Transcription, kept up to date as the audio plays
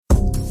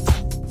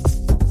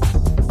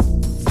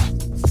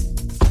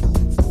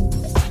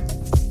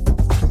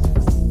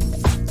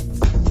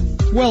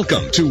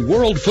Welcome to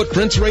World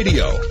Footprints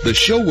Radio, the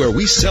show where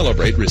we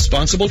celebrate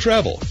responsible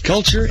travel,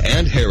 culture,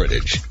 and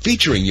heritage.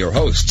 Featuring your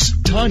hosts,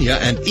 Tanya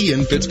and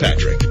Ian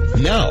Fitzpatrick.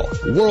 Now,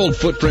 World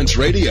Footprints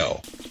Radio.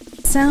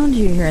 The sound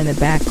you hear in the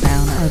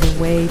background are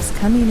the waves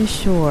coming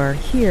ashore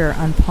here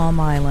on Palm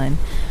Island,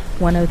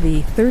 one of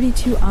the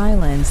 32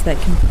 islands that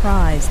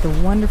comprise the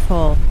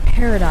wonderful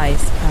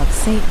paradise of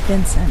St.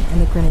 Vincent and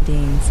the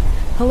Grenadines.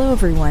 Hello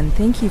everyone,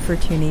 thank you for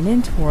tuning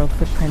in to World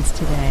Footprints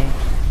today,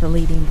 the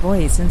leading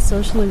voice in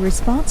socially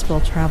responsible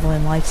travel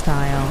and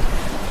lifestyle.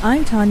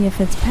 I'm Tanya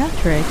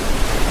Fitzpatrick,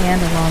 and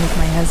along with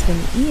my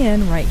husband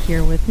Ian right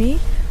here with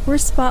me, we're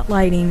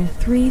spotlighting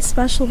 3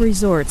 special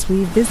resorts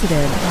we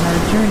visited on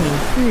our journey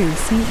through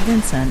St.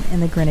 Vincent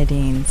and the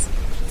Grenadines.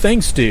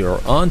 Thanks, dear.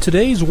 On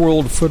today's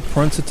World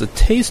Footprints, it's a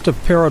taste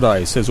of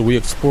paradise as we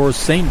explore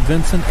St.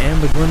 Vincent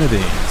and the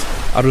Grenadines.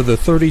 Out of the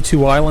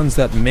 32 islands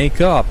that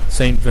make up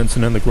St.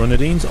 Vincent and the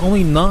Grenadines,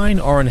 only 9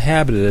 are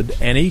inhabited,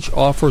 and each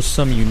offers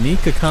some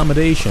unique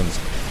accommodations.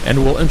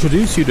 And we'll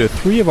introduce you to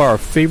 3 of our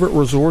favorite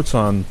resorts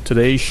on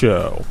today's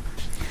show.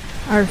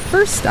 Our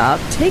first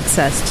stop takes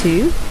us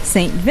to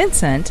St.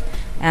 Vincent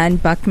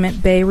and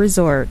Buckmint Bay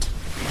Resort.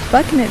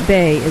 Buckmint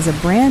Bay is a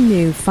brand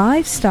new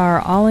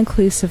 5-star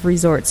all-inclusive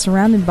resort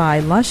surrounded by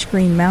lush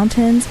green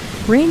mountains,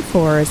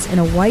 rainforests,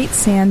 and a white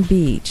sand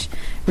beach.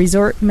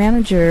 Resort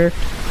manager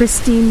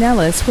Christine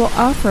Nellis will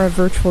offer a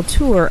virtual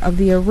tour of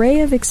the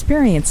array of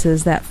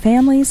experiences that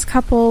families,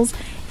 couples,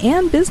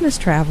 and business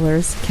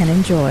travelers can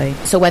enjoy.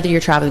 So whether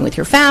you're traveling with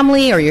your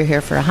family or you're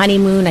here for a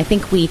honeymoon, I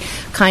think we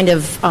kind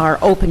of are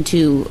open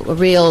to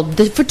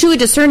a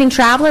discerning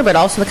traveler, but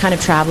also the kind of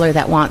traveler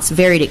that wants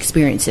varied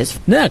experiences.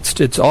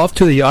 Next, it's off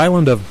to the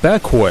island of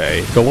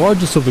Bequia, the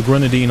largest of the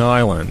Grenadine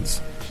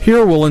Islands.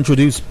 Here we'll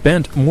introduce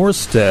Bent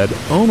Morstead,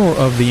 owner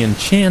of the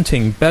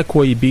enchanting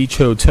Bequia Beach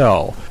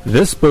Hotel.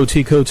 This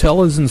boutique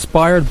hotel is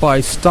inspired by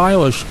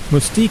stylish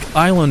Mustique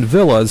Island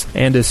villas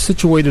and is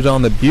situated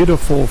on the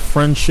beautiful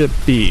Friendship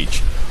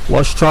Beach.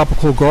 Lush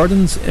tropical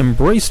gardens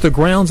embrace the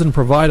grounds and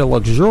provide a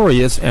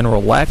luxurious and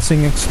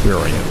relaxing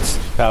experience.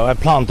 I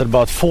planted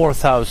about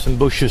 4,000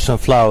 bushes and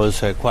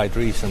flowers here quite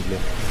recently,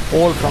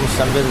 all from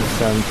St.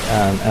 Vincent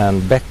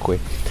and Bequia.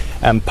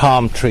 And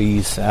palm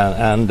trees,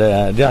 and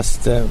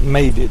just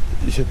made it.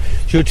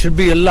 Should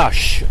be a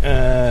lush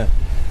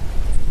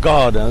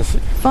gardens.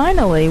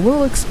 Finally,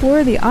 we'll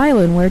explore the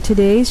island where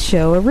today's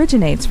show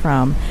originates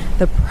from,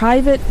 the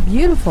private,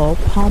 beautiful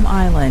Palm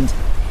Island,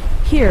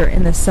 here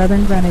in the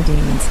southern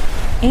Grenadines,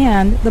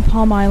 and the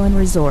Palm Island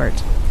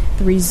Resort.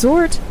 The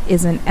resort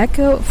is an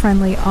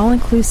eco-friendly,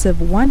 all-inclusive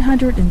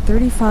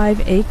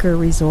 135-acre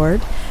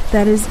resort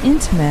that is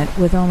intimate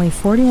with only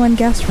 41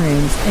 guest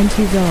rooms and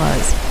 2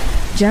 villas.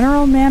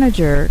 General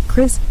Manager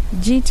Chris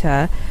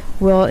Gita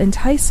will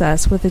entice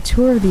us with a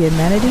tour of the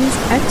amenities,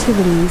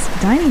 activities,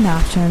 dining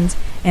options,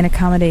 and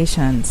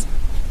accommodations.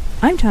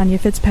 I'm Tanya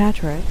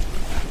Fitzpatrick.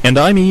 And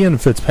I'm Ian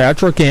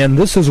Fitzpatrick, and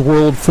this is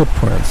World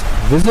Footprints.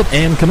 Visit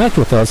and connect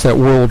with us at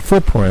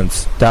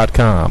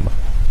worldfootprints.com.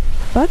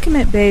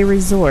 Buckmint Bay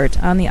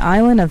Resort on the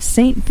island of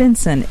St.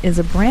 Vincent is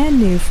a brand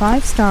new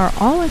 5-star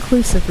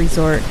all-inclusive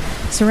resort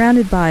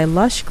surrounded by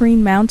lush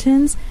green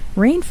mountains,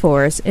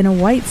 rainforests, and a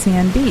white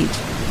sand beach.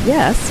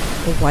 Yes,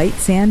 a white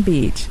sand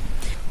beach.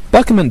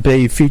 Buckmint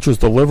Bay features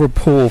the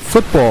Liverpool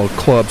Football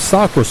Club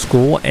Soccer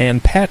School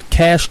and Pat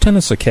Cash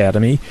Tennis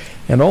Academy,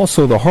 and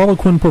also the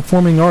Harlequin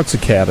Performing Arts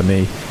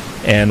Academy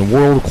and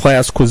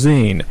world-class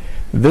cuisine.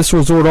 This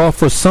resort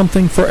offers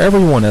something for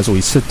everyone as we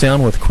sit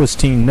down with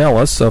Christine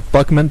Nellis of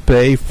Buckmint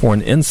Bay for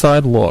an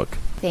inside look.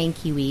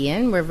 Thank you,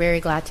 Ian. We're very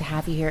glad to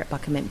have you here at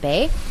Buckmint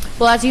Bay.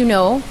 Well, as you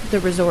know,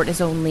 the resort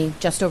is only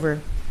just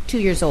over 2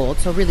 years old,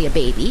 so really a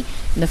baby,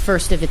 and the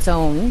first of its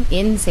own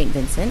in St.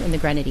 Vincent in the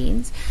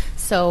Grenadines.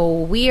 So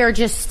we are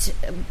just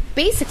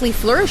basically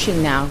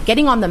flourishing now,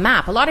 getting on the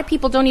map. A lot of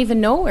people don't even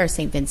know where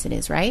St. Vincent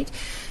is, right?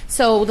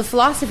 So the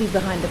philosophy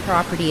behind the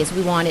property is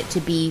we want it to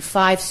be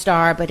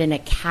 5-star, but in a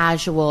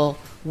casual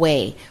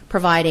way,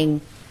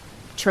 providing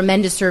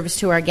tremendous service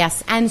to our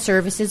guests and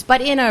services,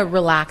 but in a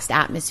relaxed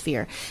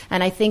atmosphere.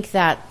 And I think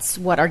that's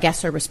what our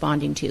guests are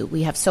responding to.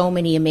 We have so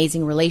many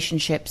amazing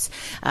relationships.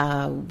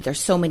 There's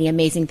so many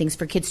amazing things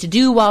for kids to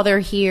do while they're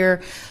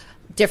here.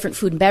 Different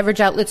food and beverage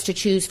outlets to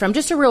choose from,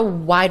 just a real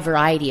wide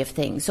variety of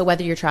things. So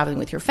whether you're traveling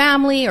with your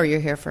family or you're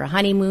here for a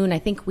honeymoon, I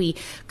think we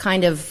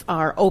kind of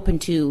are open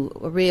to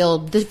a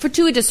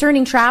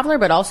discerning traveler,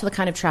 but also the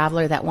kind of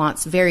traveler that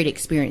wants varied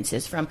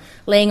experiences, from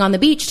laying on the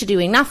beach to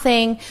doing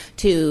nothing,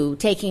 to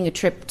taking a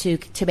trip to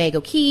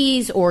Tobago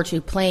Keys, or to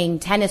playing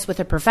tennis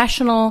with a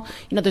professional.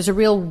 You know, there's a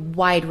real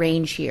wide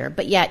range here,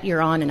 but yet you're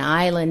on an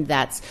island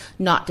that's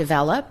not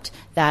developed,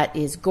 that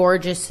is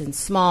gorgeous and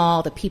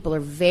small. The people are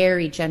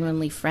very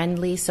genuinely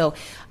friendly. So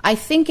I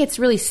think it's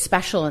really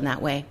special in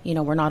that way. You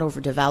know, we're not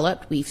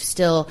overdeveloped. We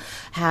still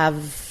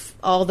have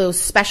all those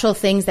special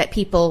things that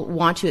people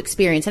want to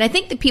experience. And I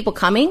think the people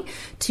coming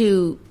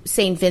to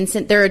St.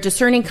 Vincent, they're a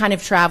discerning kind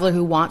of traveler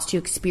who wants to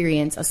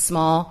experience a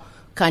small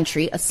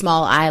country, a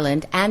small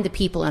island, and the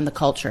people and the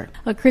culture.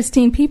 Well,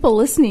 Christine, people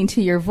listening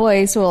to your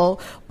voice will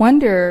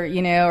wonder,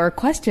 or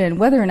question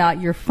whether or not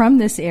you're from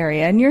this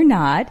area, and you're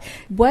not.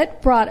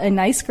 What brought a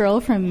nice girl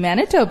from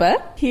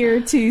Manitoba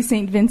here to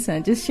St.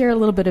 Vincent? Just share a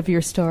little bit of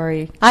your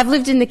story. I've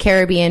lived in the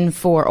Caribbean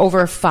for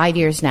over 5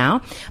 years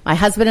now. My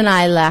husband and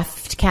I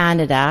left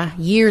Canada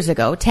 10 years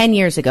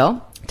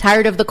ago.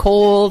 Tired of the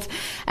cold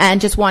and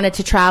just wanted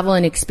to travel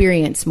and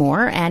experience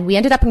more. And we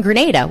ended up in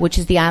Grenada, which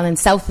is the island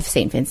south of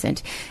St.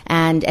 Vincent,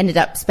 and ended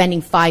up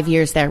spending 5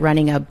 years there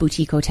running a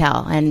boutique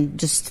hotel and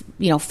just,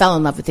 fell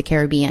in love with the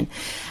Caribbean.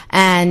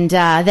 And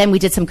then we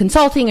did some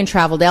consulting and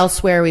traveled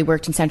elsewhere. We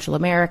worked in Central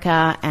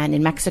America and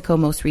in Mexico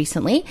most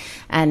recently.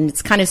 And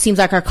it kind of seems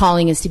like our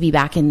calling is to be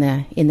back in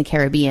the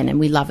Caribbean,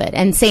 and we love it.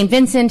 And St.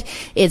 Vincent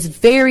is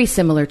very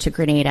similar to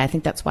Grenada. I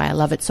think that's why I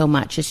love it so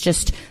much. It's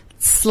just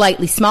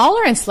slightly smaller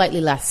and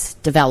slightly less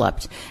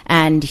developed.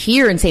 And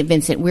here in St.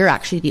 Vincent, we're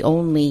actually the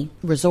only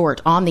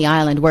resort on the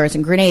island, whereas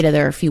in Grenada,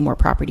 there are a few more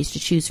properties to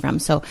choose from.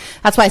 So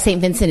that's why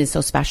St. Vincent is so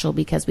special,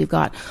 because we've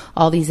got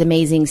all these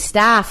amazing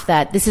staff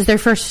that this is their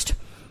first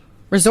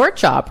resort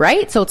job,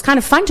 right? So it's kind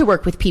of fun to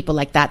work with people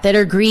like that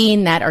are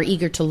green, that are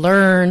eager to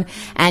learn,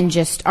 and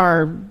just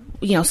are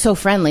so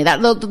friendly.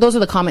 Those are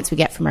the comments we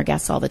get from our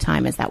guests all the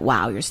time, is that,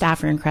 wow, your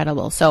staff are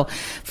incredible. So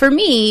for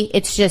me,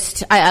 it's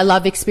just, I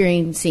love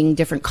experiencing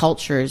different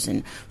cultures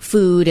and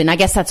food. And I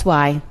guess that's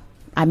why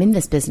I'm in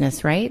this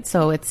business, right?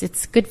 So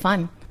it's good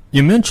fun.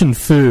 You mentioned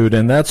food,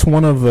 and that's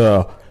one of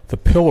the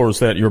pillars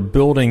that you're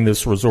building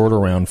this resort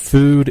around: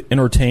 food,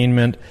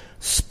 entertainment,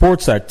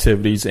 sports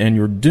activities, and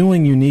you're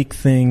doing unique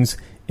things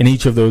in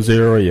each of those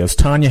areas.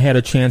 Tanya had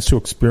a chance to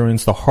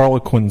experience the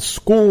Harlequin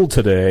School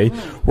today,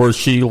 where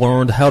she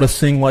learned how to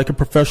sing like a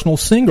professional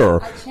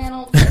singer. I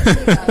channeled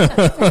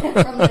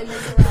from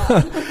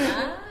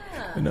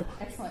the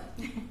Excellent.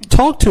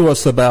 Talk to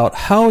us about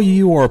how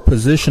you are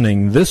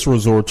positioning this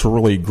resort to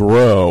really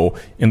grow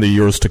in the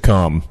years to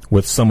come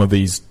with some of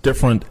these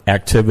different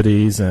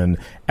activities and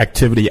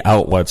activity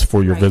outlets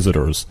for your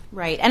visitors.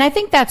 Right. And I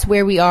think that's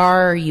where we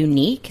are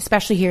unique,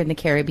 especially here in the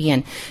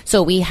Caribbean.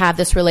 So we have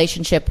this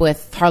relationship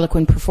with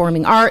Harlequin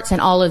Performing Arts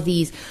and all of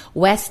these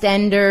West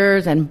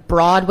Enders and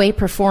Broadway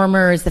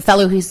performers. The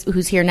fellow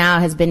who's here now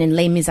has been in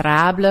Les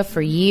Miserables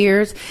for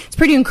years. It's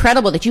pretty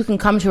incredible that you can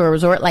come to a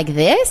resort like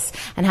this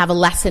and have a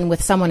lesson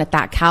with someone at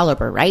that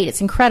caliber, right? It's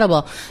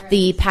incredible. Right.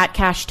 The Pat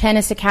Cash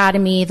Tennis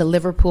Academy, the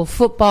Liverpool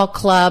Football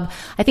Club.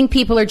 I think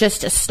people are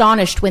just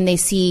astonished when they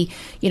see,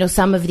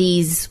 some of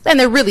these, and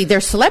they're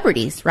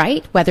celebrities,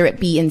 right? Whether it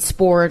be in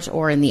sport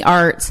or in the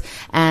arts.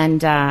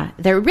 And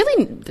there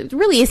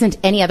really isn't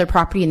any other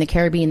property in the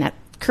Caribbean that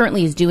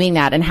currently is doing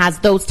that and has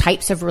those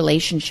types of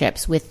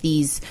relationships with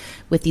these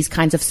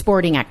kinds of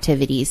sporting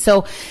activities.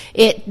 So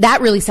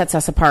that really sets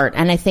us apart.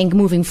 And I think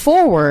moving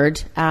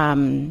forward,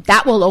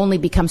 that will only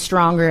become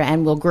stronger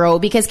and will grow,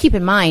 because keep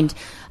in mind,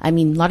 a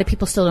lot of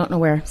people still don't know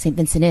where St.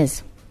 Vincent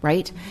is.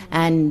 Right?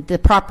 And the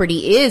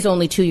property is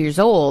only 2 years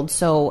old.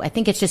 So I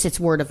think it's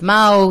word of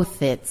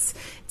mouth. It's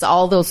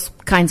all those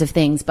kinds of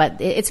things. But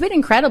it's been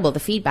incredible,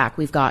 the feedback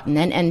we've gotten.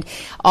 And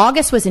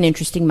August was an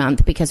interesting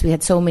month because we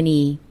had so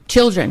many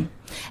children.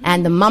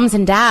 And the mums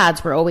and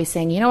dads were always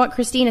saying, you know what,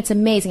 Christine, it's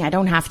amazing. I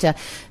don't have to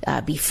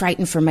be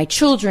frightened for my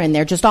children.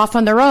 They're just off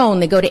on their own.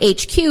 They go to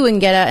HQ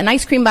and get an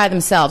ice cream by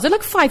themselves. They're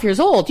like 5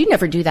 years old. You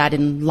never do that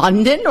in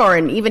London or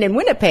even in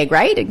Winnipeg,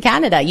 right? In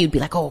Canada, you'd be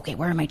like, oh, okay,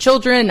 where are my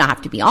children? I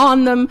have to be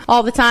on them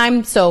all the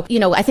time. So,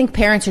 I think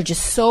parents are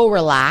just so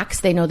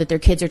relaxed. They know that their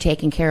kids are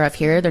taken care of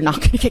here. They're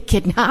not going to get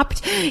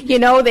kidnapped.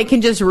 They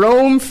can just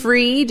roam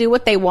free, do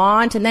what they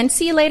want, and then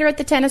see you later at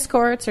the tennis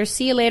courts or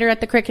see you later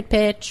at the cricket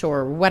pitch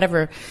or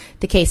whatever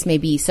the case may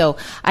be. So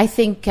I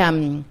think,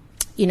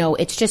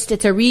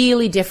 it's a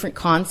really different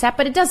concept,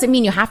 but it doesn't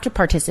mean you have to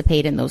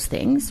participate in those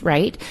things,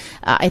 right?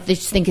 I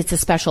just think it's a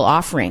special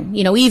offering.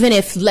 Even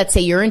if, let's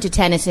say, you're into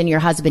tennis and your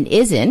husband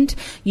isn't,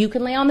 you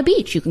can lay on the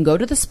beach. You can go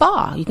to the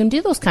spa. You can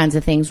do those kinds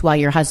of things while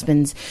your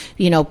husband's,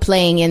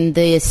 playing in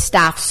the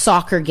staff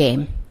soccer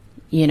game.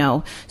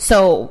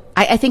 So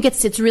I think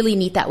it's really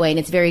neat that way, and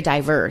it's very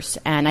diverse.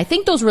 And I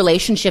think those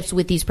relationships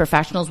with these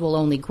professionals will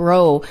only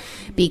grow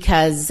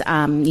because,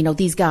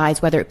 these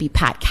guys, whether it be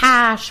Pat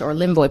Cash or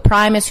Linvoy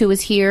Primus, who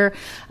is here,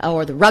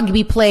 or the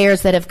rugby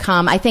players that have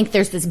come, I think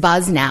there's this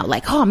buzz now,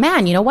 like, oh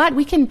man, you know what?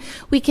 We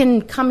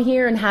can come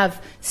here and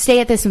stay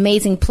at this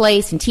amazing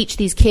place and teach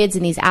these kids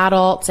and these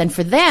adults. And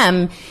for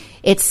them,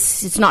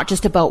 it's not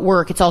just about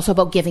work. It's also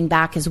about giving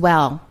back as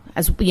well.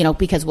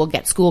 Because we'll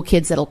get school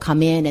kids that'll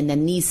come in, and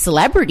then these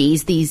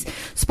celebrities, these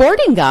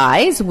sporting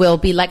guys will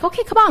be like,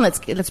 okay, come on,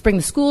 let's bring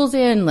the schools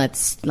in.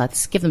 Let's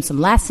give them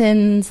some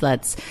lessons.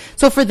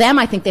 So for them,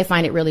 I think they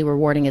find it really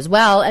rewarding as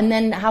well. And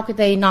then how could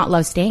they not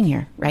love staying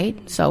here, right?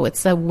 So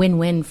it's a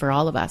win-win for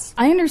all of us.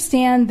 I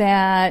understand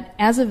that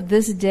as of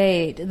this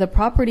date, the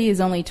property is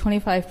only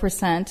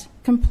 25%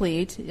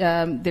 complete.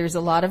 There's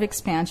a lot of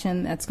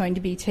expansion that's going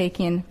to be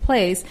taking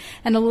place.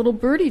 And a little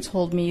birdie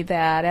told me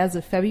that as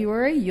of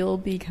February, you'll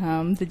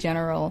become the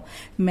general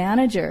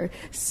manager.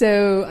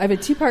 So I have a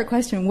two-part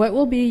question. What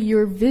will be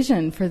your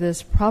vision for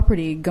this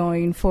property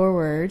going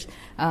forward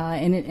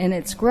in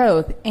its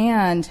growth?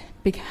 And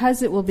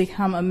because it will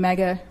become a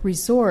mega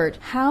resort,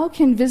 how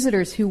can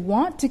visitors who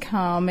want to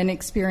come and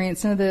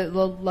experience some of the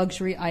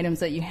luxury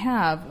items that you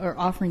have or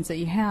offerings that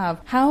you have,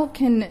 how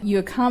can you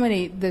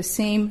accommodate the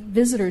same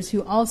visitors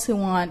who also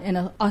want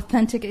an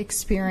authentic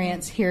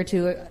experience here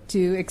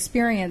to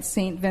experience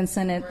St.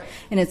 Vincent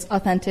in its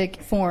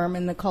authentic form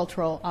and the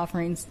cultural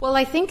offerings? Well,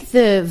 I think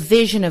the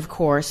vision, of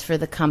course, for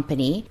the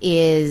company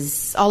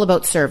is all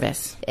about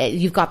service.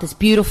 You've got this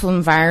beautiful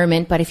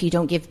environment, but if you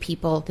don't give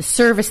people the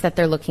service that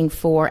they're looking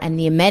for and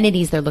the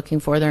amenities they're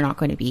looking for, they're not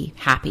going to be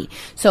happy.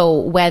 So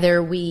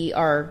whether we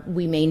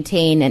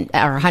maintain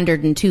our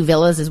 102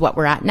 villas is what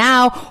we're at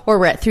now, or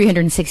we're at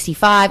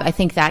 365, I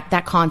think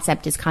that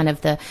concept is kind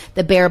of the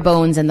bare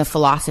bones and the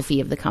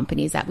philosophy of the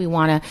company, is that we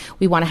want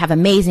to have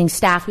amazing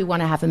staff, we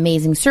want to have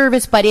amazing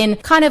service, but in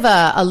kind of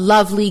a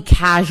lovely,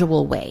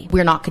 casual way.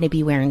 We're not going to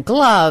be wearing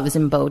gloves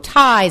and bow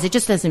ties. It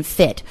just doesn't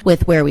fit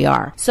with where we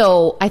are.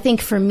 So I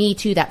think for me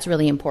too, that's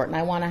really important.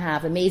 I want to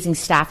have amazing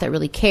staff that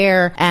really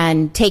care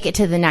and take it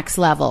to the next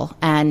level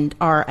and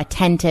are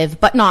attentive,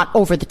 but not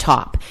over the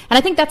top. And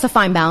I think that's a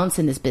fine balance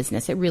in this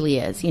business. It really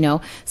is.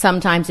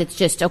 Sometimes it's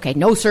just, okay,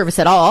 no service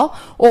at all,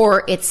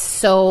 or it's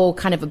so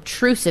kind of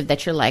obtrusive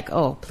that you're like,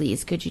 oh,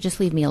 please, could you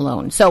just leave me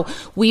alone? So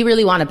we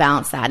really want to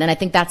balance that. And I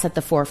think that's at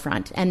the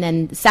forefront. And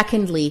then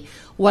secondly,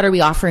 what are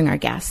we offering our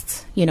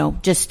guests?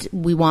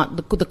 We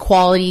want the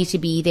quality to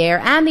be there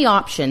and the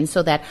options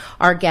so that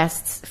our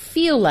guests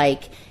feel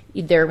like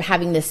they're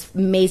having this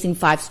amazing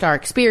 5-star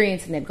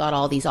experience and they've got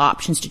all these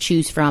options to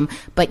choose from,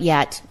 but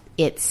yet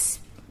it's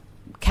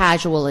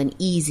casual and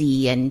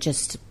easy and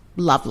just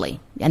lovely.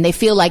 And they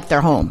feel like they're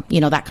home,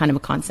 that kind of a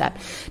concept.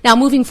 Now,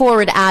 moving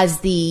forward as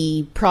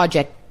the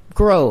project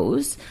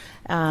grows,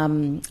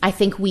 I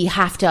think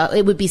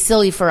it would be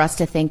silly for us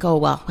to think, oh,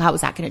 well, how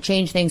is that going to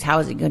change things? How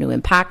is it going to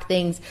impact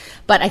things?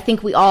 But I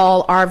think we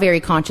all are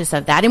very conscious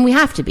of that, and we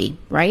have to be,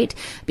 right?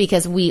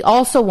 Because we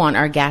also want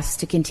our guests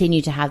to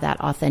continue to have that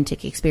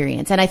authentic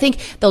experience. And I think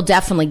they'll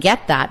definitely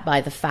get that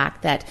by the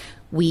fact that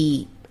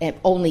we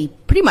only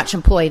pretty much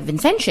employ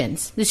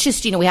Vincentians. It's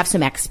just, we have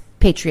some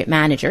expatriate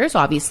managers,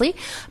 obviously,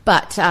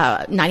 but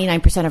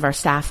 99% of our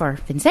staff are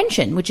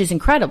Vincentian, which is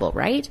incredible,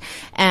 right?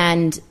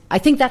 And I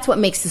think that's what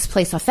makes this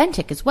place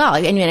authentic as well.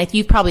 I mean,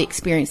 you've probably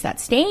experienced that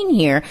staying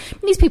here.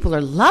 These people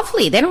are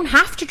lovely. They don't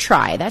have to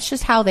try. That's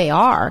just how they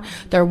are.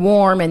 They're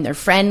warm and they're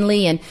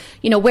friendly. And,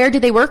 where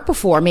did they work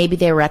before? Maybe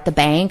they were at the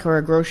bank or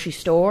a grocery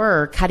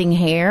store or cutting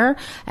hair,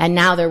 and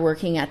now they're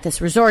working at this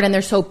resort, and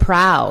they're so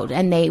proud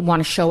and they want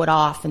to show it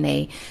off.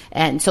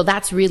 And so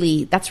that's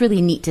really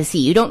neat to see.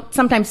 You don't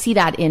sometimes see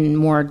that in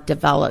more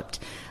developed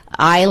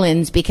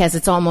islands because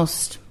it's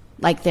almost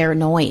like they're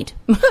annoyed.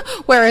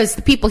 Whereas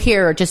the people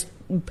here are just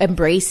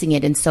embracing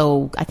it, and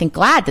so I think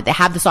glad that they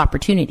have this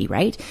opportunity,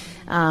 right?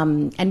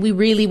 And we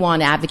really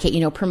want to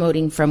advocate,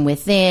 promoting from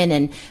within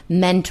and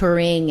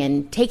mentoring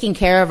and taking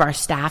care of our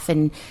staff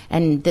and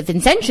the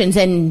Vincentians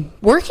and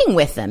working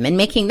with them and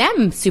making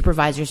them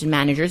supervisors and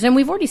managers. And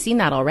we've already seen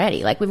that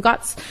already. Like, we've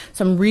got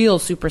some real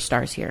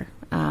superstars here.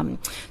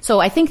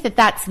 So I think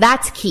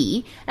that's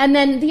key. And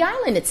then the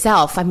island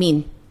itself,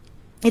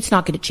 it's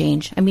not going to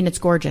change. It's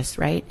gorgeous,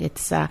 right?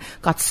 It's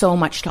got so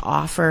much to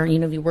offer.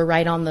 We're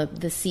right on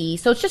the sea.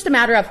 So it's just a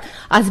matter of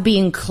us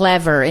being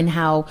clever in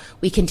how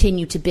we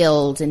continue to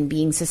build and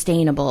being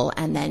sustainable,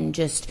 and then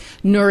just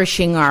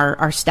nourishing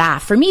our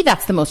staff. For me,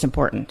 that's the most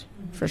important,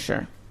 for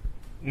sure.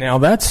 Now,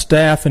 that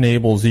staff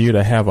enables you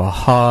to have a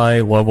high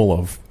level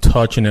of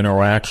touch and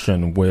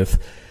interaction with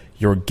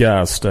your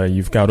guests.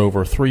 You've got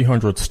over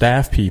 300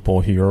 staff people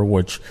here,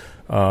 which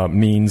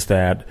means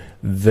that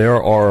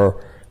there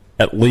are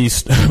at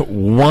least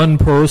one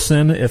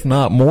person, if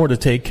not more, to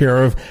take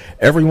care of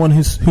everyone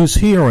who's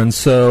here. And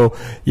so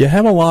you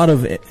have a lot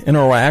of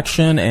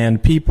interaction,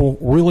 and people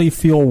really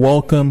feel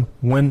welcome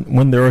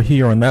when they're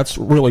here. And that's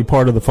really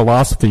part of the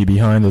philosophy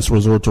behind this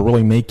resort, to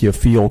really make you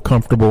feel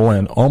comfortable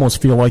and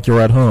almost feel like you're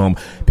at home,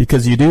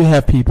 because you do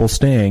have people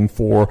staying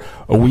for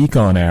a week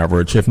on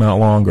average, if not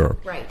longer.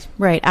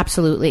 Right,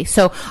 absolutely.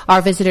 So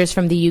our visitors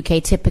from the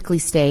UK typically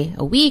stay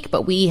a week,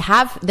 but we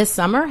have this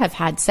summer have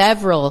had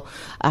several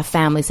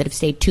families that have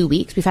stayed 2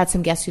 weeks. We've had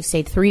some guests who've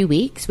stayed 3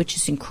 weeks, which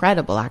is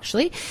incredible,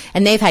 actually.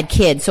 And they've had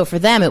kids, so for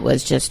them it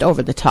was just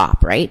over the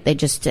top, right?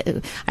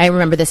 I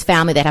remember this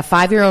family that had a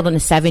 5-year-old and a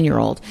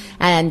 7-year-old,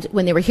 And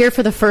when they were here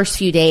for the first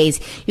few days,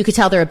 you could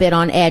tell they're a bit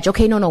on edge.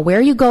 Okay, no, where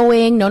are you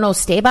going? No,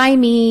 stay by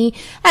me.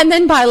 And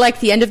then by like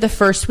the end of the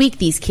first week,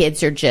 these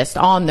kids are just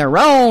on their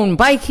own,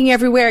 biking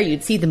everywhere.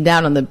 You'd see them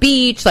down on the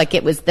beach. Like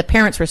the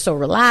parents were so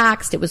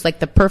relaxed. It was like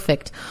the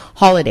perfect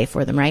holiday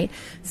for them, right?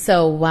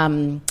 So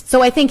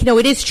I think,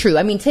 it is true.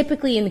 I mean,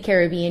 typically in the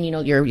Caribbean,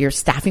 your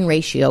staffing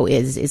ratio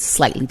is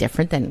slightly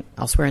different than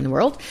elsewhere in the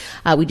world.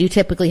 We do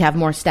typically have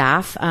more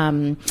staff.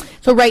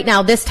 So right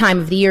now, this time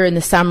of the year in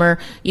the summer,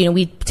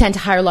 we tend to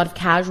hire a lot of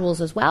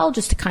casuals as well,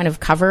 just to kind of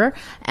cover.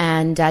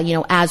 And,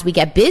 as we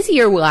get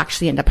busier, we'll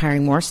actually end up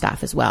hiring more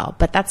staff as well.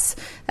 But that's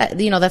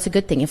a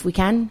good thing. If we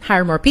can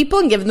hire more people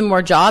and give them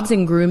more jobs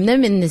and groom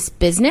them in this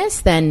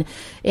business, then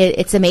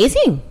it's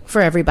amazing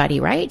for everybody,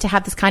 right? To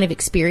have this kind of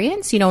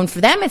experience, and for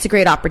them, it's a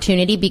great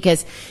opportunity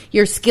because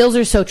your skills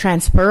are so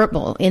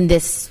transferable in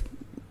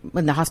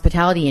the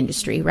hospitality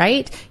industry,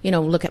 right?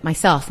 Look at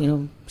myself,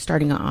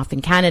 starting off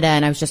in Canada,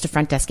 and I was just a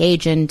front desk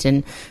agent,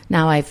 and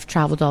now I've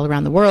traveled all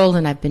around the world,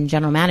 and I've been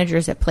general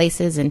managers at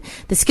places, and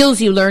the skills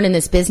you learn in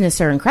this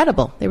business are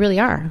incredible. They really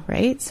are,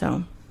 right?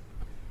 So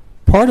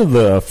part of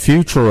the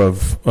future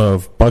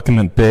of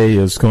Buckingham Bay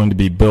is going to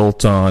be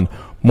built on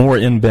more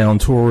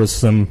inbound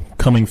tourism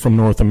coming from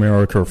North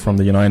America, from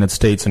the United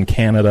States and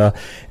Canada,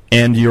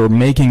 and you're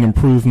making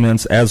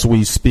improvements as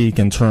we speak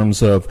in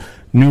terms of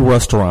new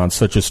restaurants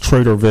such as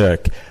Trader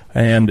Vic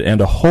and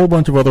a whole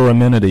bunch of other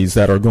amenities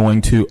that are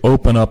going to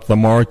open up the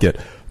market.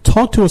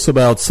 Talk to us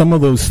about some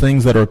of those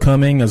things that are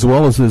coming, as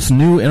well as this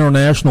new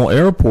international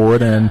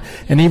airport and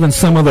even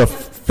some of the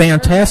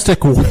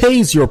fantastic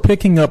ways you're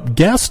picking up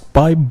guests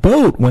by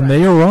boat when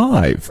they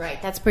arrive.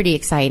 Right, that's pretty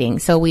exciting.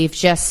 So we've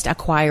just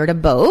acquired a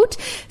boat.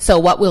 So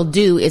what we'll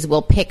do is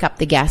we'll pick up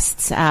the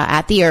guests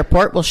at the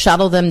airport. We'll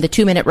shuttle them the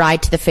 2-minute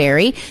ride to the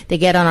ferry. They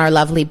get on our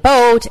lovely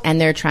boat and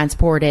they're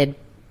transported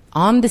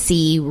on the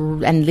sea,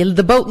 and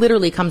the boat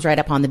literally comes right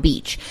up on the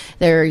beach.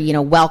 They're,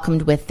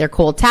 welcomed with their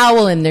cold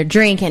towel and their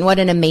drink, and what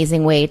an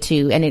amazing way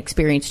an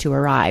experience to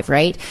arrive,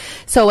 right?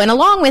 So, and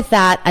along with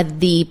that,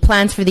 the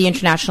plans for the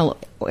international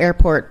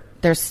airport,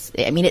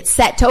 it's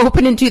set to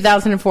open in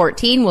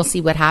 2014. We'll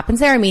see what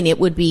happens there. It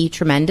would be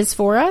tremendous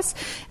for us.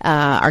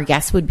 Our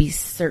guests would be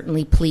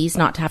certainly pleased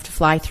not to have to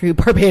fly through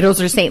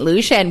Barbados or St.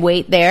 Lucia and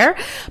wait there.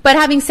 But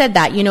having said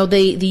that,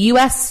 the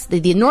U.S.,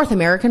 the North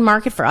American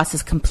market for us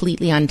is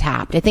completely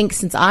untapped. I think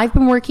since I've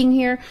been working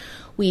here,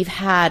 we've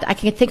had, I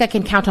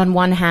can count on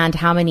one hand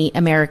how many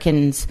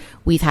Americans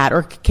we've had,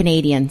 or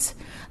Canadians.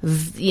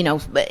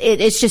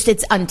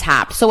 It's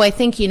untapped. So I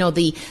think,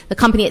 the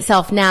company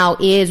itself now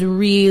is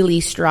really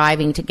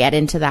striving to get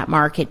into that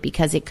market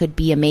because it could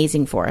be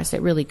amazing for us.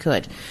 It really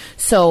could.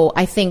 So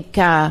I think,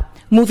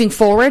 moving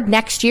forward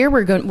next year,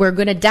 we're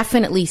going to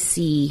definitely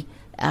see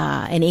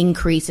an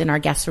increase in our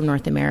guests from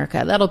North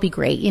America. That'll be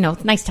great.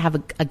 It's nice to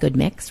have a good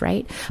mix,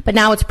 right? But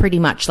now it's pretty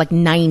much like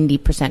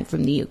 90%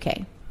 from the UK.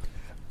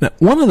 Now,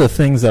 one of the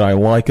things that I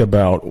like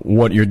about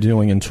what you're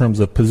doing in terms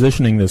of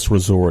positioning this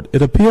resort,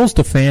 it appeals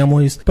to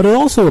families, but it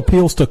also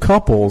appeals to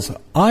couples.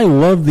 I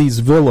love these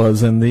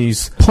villas and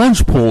these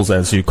plunge pools,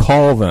 as you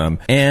call them,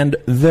 and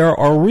there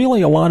are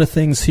really a lot of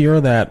things here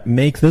that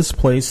make this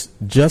place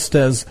just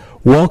as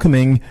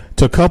welcoming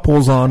to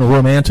couples on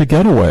romantic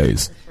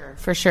getaways.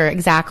 For sure,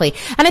 exactly.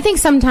 And I think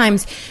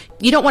sometimes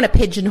you don't want to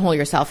pigeonhole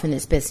yourself in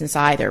this business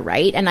either,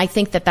 right? And I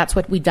think that that's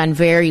what we've done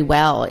very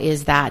well,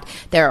 is that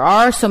there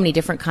are so many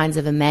different kinds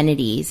of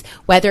amenities,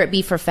 whether it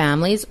be for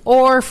families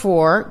or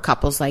for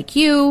couples like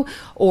you,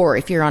 or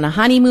if you're on a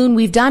honeymoon.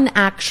 We've done,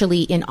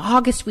 actually, in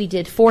August, we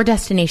did 4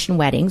 destination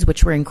weddings,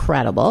 which were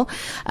incredible.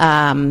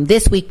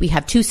 This week we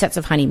have 2 sets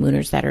of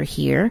honeymooners that are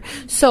here.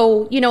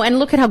 So, and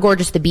look at how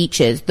gorgeous the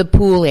beach is, the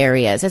pool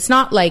areas. It's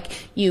not like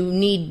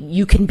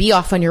you can be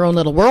off on your own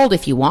little world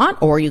if you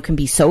want, or you can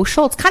be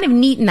social. It's kind of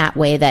neat in that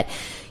way that,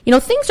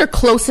 things are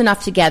close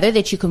enough together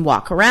that you can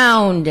walk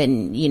around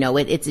and,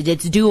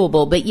 it's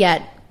doable, but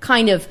yet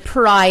kind of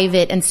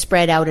private and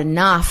spread out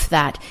enough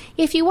that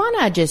if you want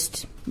to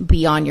just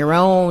be on your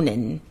own,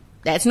 and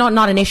that's not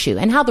an issue.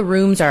 And how the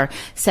rooms are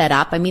set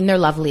up, they're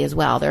lovely as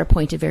well. They're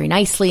appointed very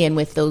nicely, and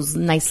with those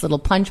nice little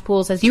plunge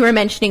pools, as you were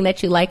mentioning,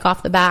 that you like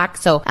off the back.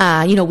 So,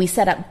 we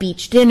set up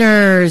beach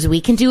dinners.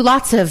 We can do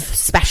lots of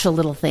special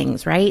little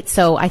things, right?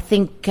 So I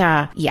think,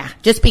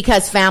 just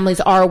because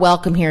families are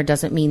welcome here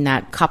doesn't mean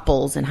that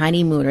couples and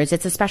honeymooners,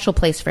 it's a special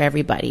place for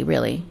everybody,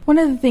 really. One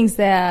of the things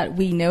that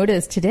we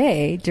noticed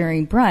today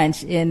during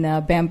brunch in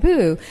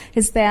Bamboo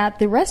is that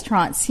the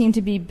restaurants seem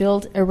to be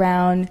built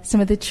around some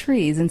of the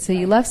trees. And so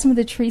you left some of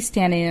the trees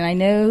standing, and I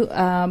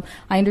know,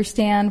 I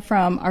understand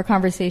from our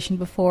conversation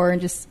before and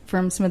just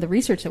from some of the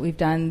research that we've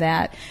done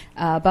that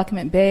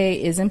Buckingham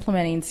Bay is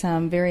implementing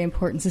some very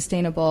important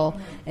sustainable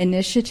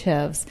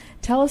initiatives.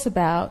 Tell us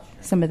about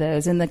some of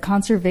those and the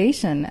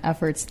conservation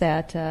efforts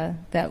that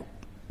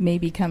may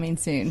be coming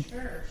soon.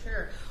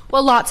 Sure.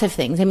 Well, lots of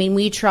things.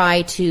 We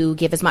try to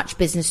give as much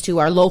business to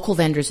our local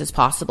vendors as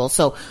possible.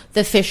 So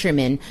the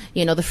fishermen,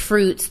 the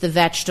fruits, the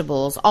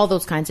vegetables, all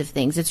those kinds of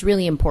things. It's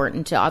really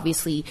important to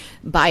obviously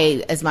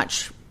buy as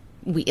much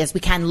as we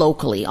can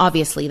locally.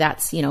 Obviously,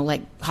 that's,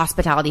 like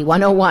hospitality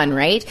 101,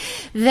 right?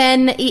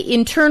 Then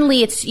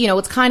internally, it's,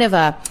 it's kind of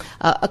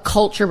a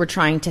culture we're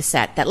trying to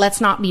set, that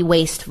let's not be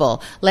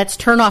wasteful. Let's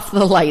turn off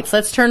the lights.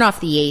 Let's turn off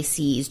the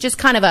ACs. Just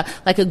kind of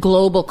a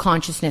global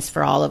consciousness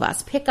for all of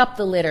us. Pick up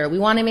the litter. We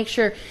want to make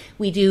sure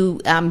we do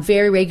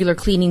very regular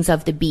cleanings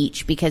of the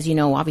beach because,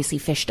 obviously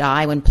fish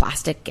die when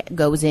plastic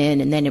goes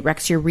in and then it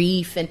wrecks your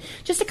reef. And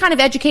just to kind of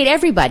educate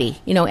everybody,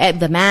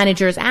 the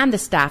managers and the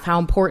staff, how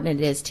important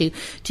it is to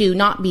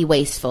not be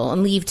wasteful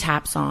and leave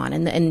taps on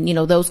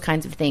and those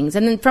kinds of things.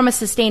 And then from a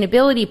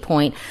sustainability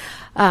point,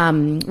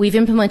 we've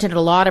implemented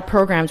a lot of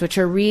programs which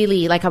are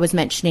really, like I was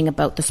mentioning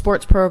about the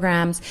sports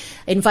programs,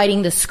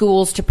 inviting the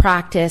schools to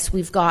practice.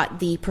 We've got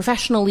the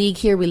professional league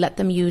here. We let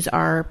them use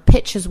our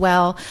pitch as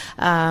well.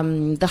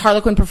 The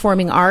Harlequin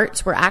Performing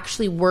Arts, we're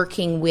actually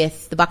working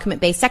with the Buckamet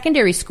Bay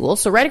Secondary School.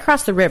 So right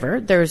across the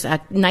river, there's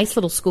a nice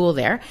little school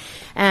there.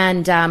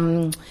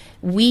 And,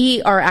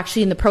 we are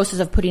actually in the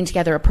process of putting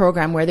together a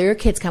program where their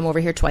kids come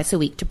over here twice a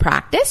week to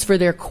practice for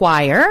their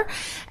choir.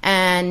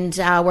 And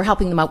we're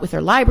helping them out with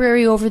their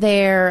library over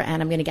there.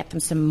 And I'm going to get them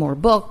some more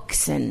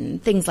books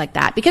and things like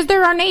that because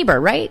they're our neighbor,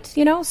 right?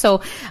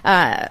 So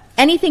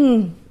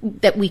anything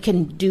that we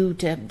can do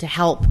to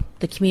help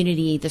the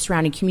community, the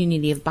surrounding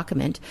community of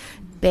Buckamet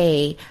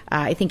Bay,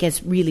 I think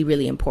is really,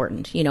 really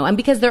important, and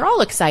because they're all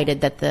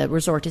excited that the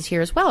resort is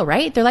here as well,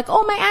 right? They're like,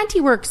 oh, my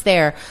auntie works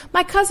there.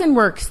 My cousin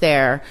works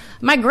there.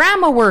 My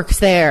grandma works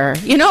there,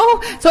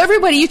 So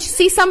everybody, you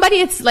see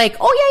somebody, it's like,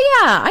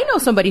 oh, yeah, I know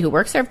somebody who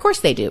works there. Of course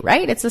they do,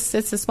 right? It's a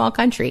small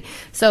country.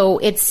 So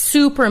it's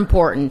super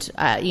important,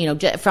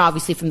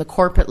 obviously from the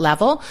corporate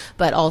level,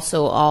 but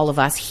also all of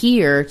us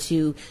here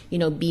to,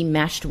 be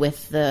meshed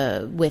with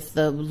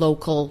the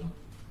local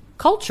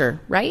culture,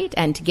 right?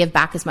 And to give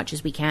back as much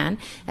as we can.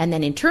 And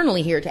then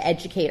internally here to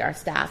educate our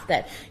staff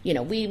that,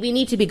 we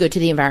need to be good to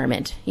the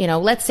environment.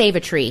 Let's save a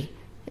tree.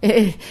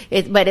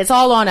 But it's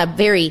all on a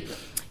very,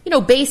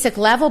 basic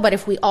level. But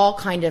if we all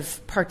kind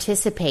of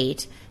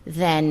participate,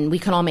 then we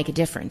can all make a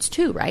difference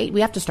too, right?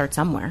 We have to start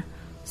somewhere.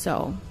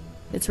 So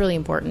it's really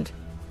important.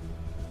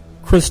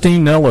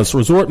 Christine Nellis,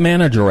 Resort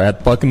Manager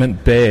at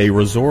Buckamet Bay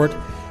Resort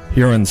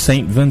here in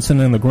St.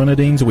 Vincent and the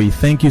Grenadines. We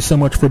thank you so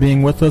much for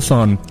being with us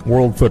on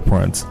World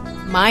Footprints.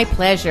 My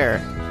pleasure.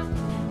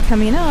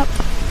 Coming up,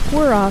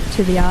 we're off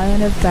to the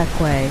island of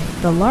Bequia,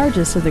 the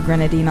largest of the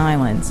Grenadine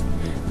Islands.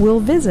 We'll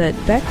visit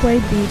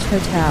Bequia Beach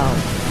Hotel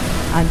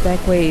on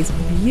Bequia's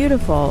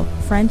beautiful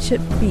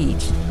Friendship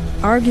Beach,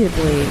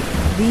 arguably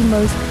the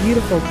most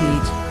beautiful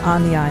beach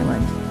on the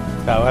island.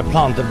 I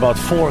planted about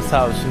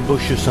 4,000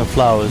 bushes and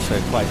flowers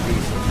quite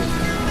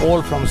recently,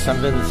 all from St.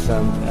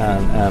 Vincent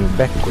and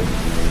Bequia,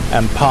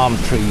 and palm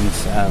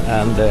trees,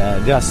 and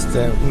just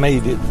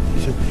made it.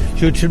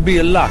 It should be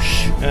a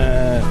lush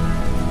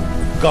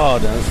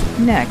gardens.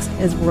 Next,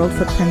 as World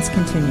Footprints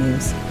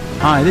continues.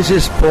 Hi, this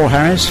is Paul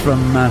Harris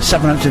from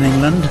Sevenoaks in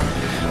England.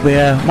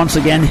 We're once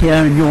again here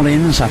in New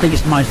Orleans. I think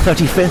it's my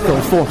 35th or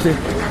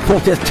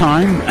 40th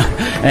time,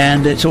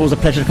 and it's always a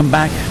pleasure to come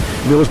back.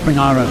 We always bring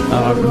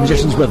our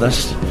musicians with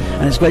us,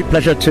 and it's a great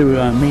pleasure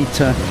to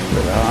meet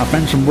our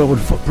friends from World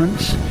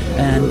Footprints,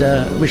 and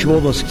wish you all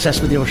the success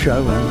with your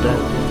show,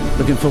 and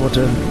looking forward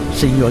to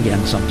seeing you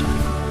again sometime.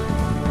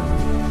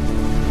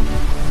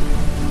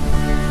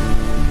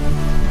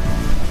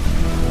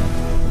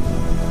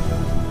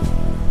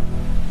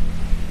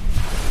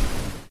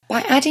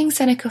 By adding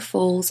Seneca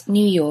Falls,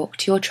 New York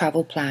to your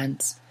travel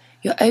plans,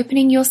 you're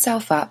opening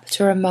yourself up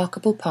to a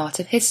remarkable part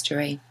of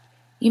history.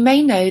 You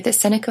may know that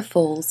Seneca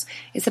Falls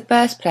is the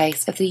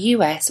birthplace of the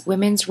US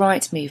women's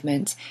rights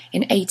movement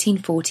in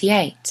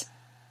 1848.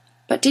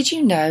 But did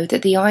you know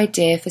that the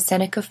idea for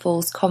Seneca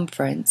Falls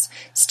Conference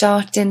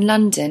started in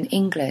London,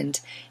 England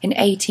in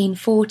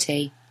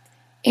 1840?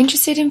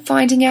 Interested in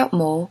finding out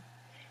more?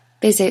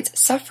 Visit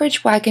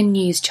Suffrage Wagon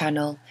News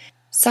Channel,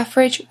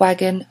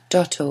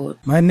 suffragewagon.org.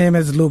 My name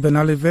is Lubin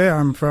Oliver.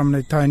 I'm from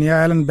the tiny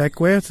island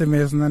Bequia, the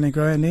Mason and the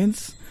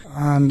Grenadines.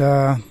 And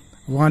I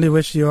want to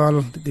wish you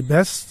all the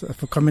best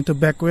for coming to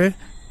Bequia,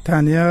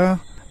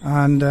 Tanya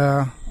and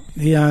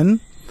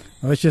Ian.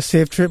 I wish you a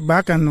safe trip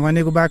back, and when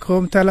you go back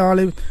home, tell all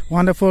the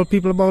wonderful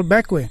people about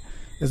Bequia.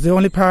 It's the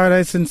only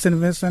paradise in St.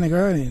 Vincent and the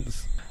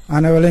Grenadines.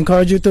 And I will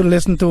encourage you to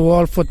listen to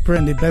World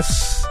Footprint, the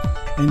best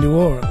in the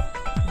world.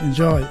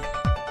 Enjoy.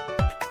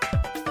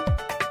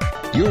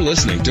 You're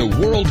listening to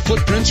World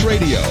Footprints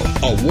Radio,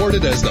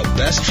 awarded as the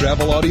best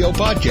travel audio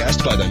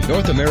podcast by the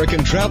North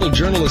American Travel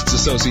Journalists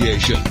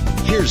Association.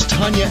 Here's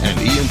Tanya and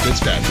Ian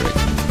Fitzpatrick.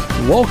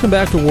 Welcome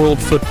back to World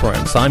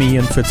Footprints. I'm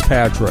Ian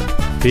Fitzpatrick.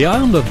 The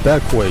island of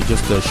Bequia,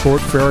 just a short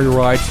ferry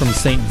ride from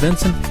St.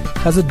 Vincent,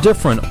 has a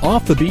different,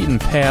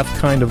 off-the-beaten-path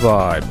kind of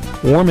vibe.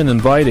 Warm and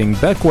inviting,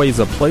 Bequia is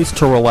a place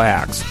to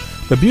relax.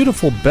 The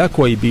beautiful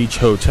Bequia Beach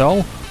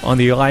Hotel on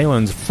the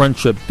island's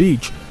Friendship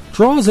Beach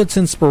draws its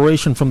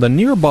inspiration from the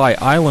nearby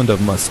island of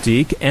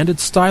Mustique and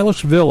its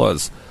stylish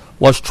villas.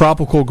 Lush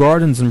tropical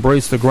gardens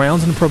embrace the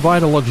grounds and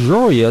provide a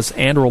luxurious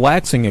and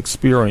relaxing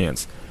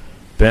experience.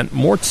 Bent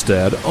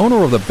Mortstedt,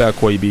 owner of the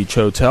Bequia Beach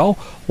Hotel,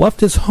 left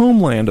his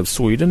homeland of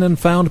Sweden and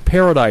found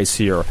paradise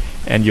here,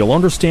 and you'll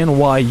understand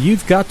why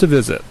you've got to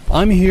visit.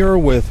 I'm here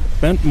with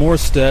Bent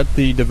Mortstedt,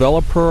 the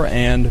developer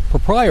and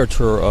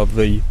proprietor of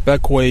the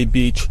Bequia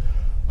Beach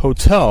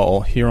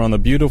Hotel here on the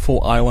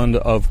beautiful island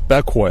of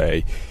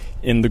Bequia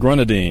in the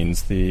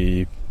Grenadines,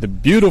 the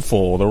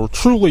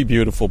truly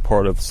beautiful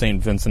part of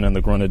St. Vincent and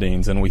the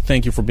Grenadines, and we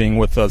thank you for being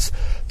with us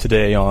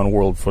today on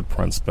World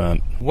Footprints,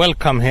 Bent.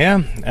 Welcome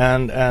here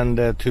and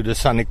to the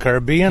sunny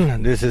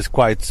Caribbean. This is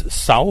quite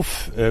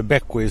south.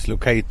 Bequia is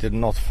located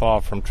not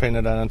far from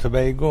Trinidad and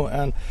Tobago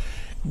and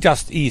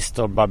just east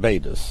of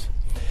Barbados.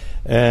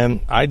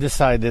 I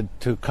decided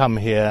to come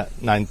here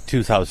in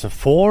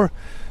 2004.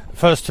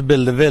 First to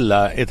build a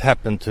villa. It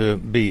happened to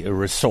be a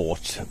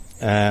resort.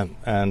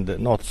 And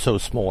not so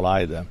small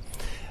either.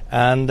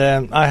 And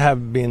I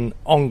have been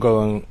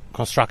ongoing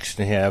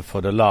construction here for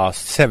the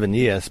last 7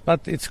 years,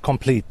 but it's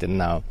completed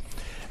now.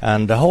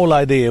 And the whole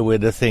idea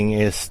with the thing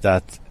is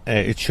that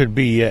it should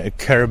be a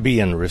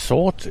Caribbean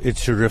resort. It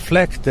should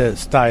reflect the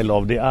style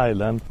of the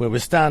island. Where we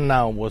stand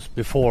now was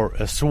before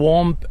a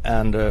swamp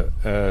and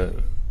a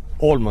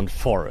almond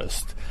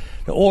forest.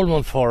 The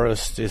almond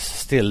forest is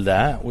still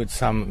there with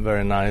some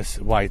very nice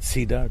white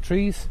cedar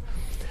trees.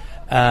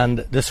 And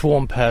the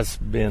swamp has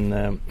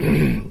been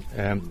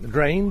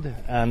drained,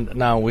 and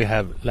now we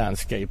have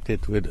landscaped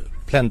it with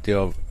plenty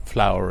of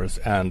flowers,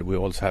 and we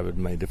also have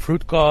made the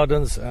fruit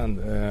gardens and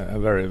a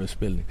various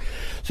building.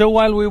 So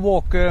while we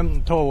walk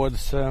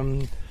towards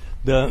the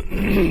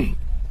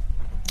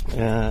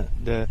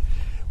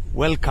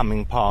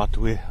welcoming part,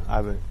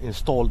 I've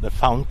installed a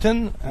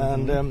fountain,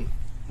 and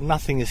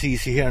nothing is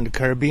easy here in the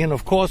Caribbean.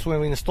 Of course,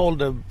 when we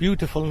installed a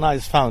beautiful,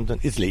 nice fountain,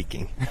 it's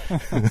leaking.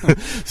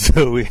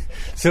 So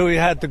we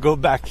had to go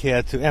back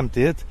here to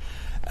empty it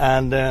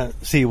and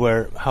see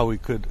how we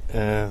could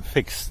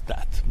fix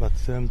that. But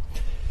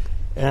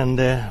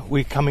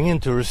we're coming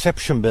into a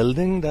reception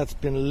building that's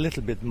been a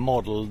little bit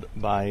modeled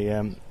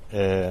by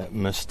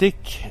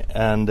Mystique,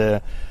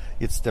 and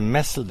it's the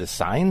Messel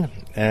design.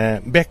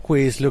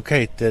 Bequia is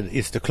located.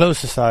 It's the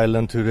closest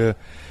island to the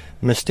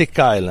Mystique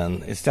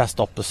Island. It's just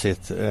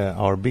opposite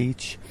our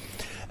beach,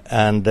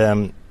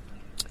 and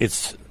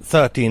it's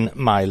 13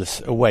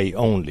 miles away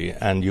only,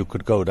 and you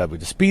could go there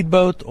with a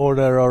speedboat, or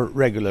there are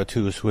regular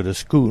tours with a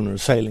schooner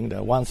sailing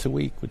there once a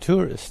week with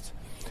tourists.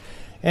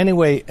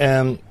 Anyway,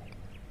 I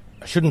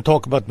shouldn't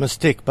talk about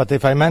Mystique, but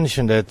if I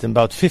mentioned it,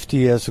 about 50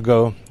 years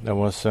ago there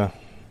was a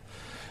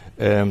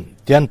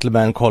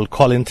gentleman called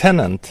Colin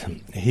Tennant.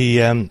 He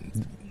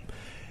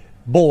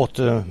bought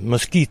a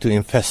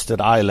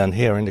mosquito-infested island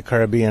here in the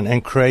Caribbean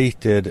and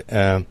created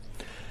a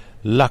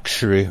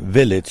luxury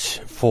village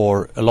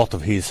for a lot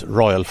of his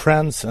royal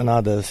friends and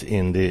others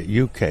in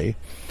the UK.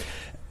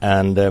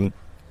 And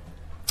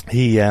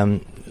he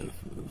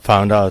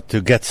found out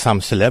to get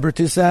some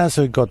celebrities there,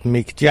 so he got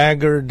Mick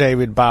Jagger,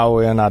 David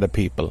Bowie and other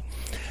people.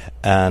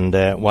 And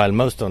while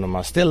most of them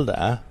are still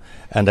there,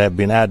 and they've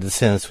been added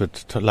since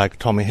with like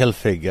Tommy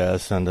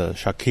Hilfiger and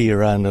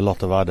Shakira and a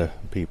lot of other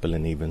people,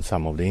 and even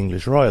some of the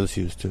English royals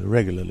used to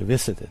regularly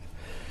visit it.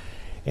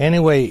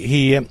 Anyway,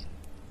 he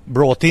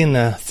brought in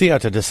a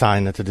theater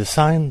designer to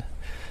design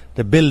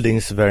the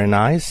buildings. Very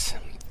nice,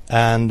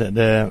 and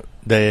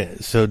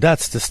so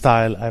that's the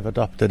style I've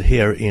adopted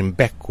here in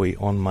Bequia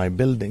on my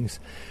buildings,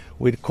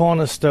 with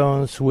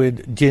cornerstones,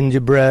 with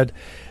gingerbread,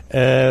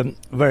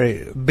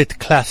 very bit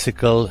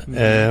classical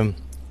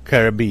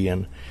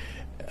Caribbean.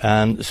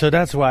 And so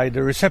that's why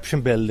the reception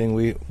building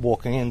we're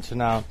walking into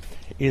now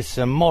is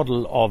a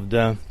model of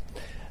a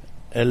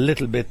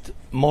little bit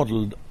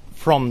modeled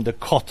from the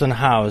Cotton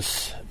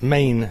House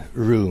main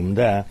room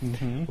there,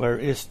 where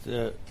is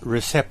the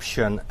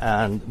reception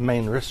and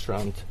main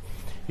restaurant.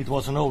 It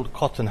was an old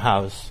cotton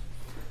house,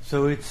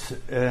 so it's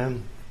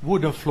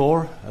wooden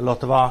floor, a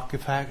lot of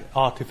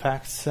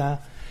artifacts,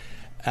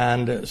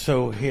 and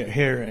so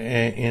here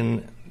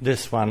in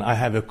this one I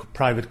have a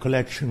private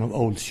collection of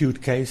old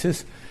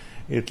suitcases.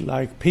 It's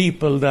like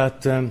people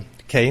that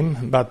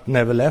came but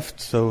never left,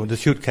 so the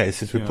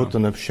suitcases we put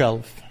on a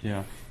shelf.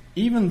 Yeah.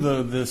 Even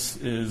though this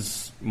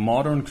is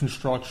modern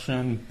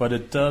construction, but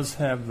it does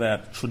have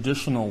that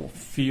traditional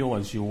feel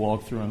as you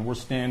walk through. And we're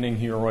standing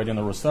here right in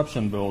the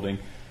reception building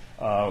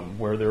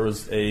where there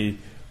is a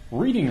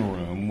reading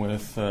room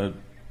with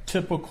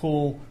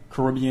typical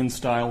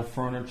Caribbean-style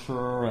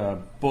furniture,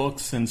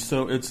 books, and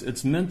so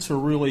it's meant to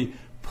really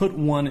put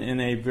one in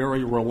a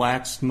very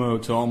relaxed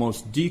mode to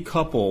almost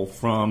decouple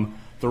from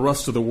the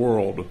rest of the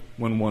world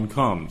when one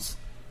comes.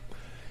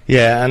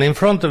 Yeah, and in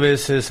front of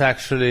us is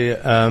actually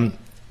I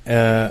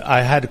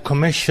had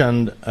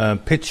commissioned a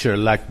picture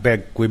like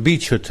Bequia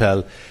Beach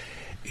Hotel.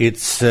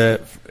 It's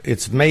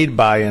made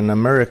by an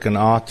American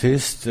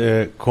artist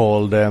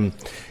called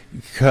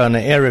Kerne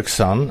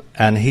Eriksson,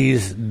 and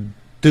he's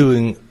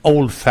doing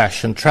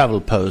old-fashioned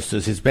travel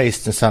posters. He's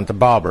based in Santa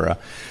Barbara.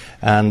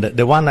 And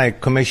the one I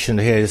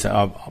commissioned here is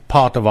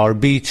part of our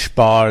beach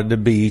bar, the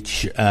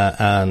beach,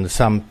 and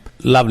some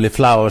lovely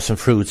flowers and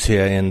fruits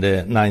here in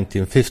the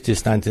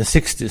 1950s,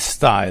 1960s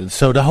style.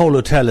 So the whole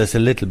hotel is a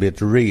little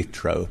bit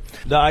retro.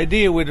 The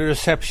idea with the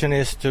reception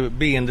is to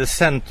be in the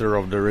center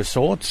of the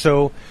resort.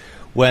 So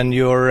when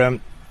you're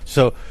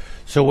so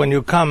when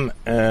you come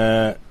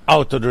out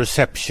of the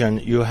reception,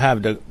 you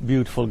have the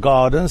beautiful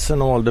gardens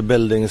and all the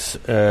buildings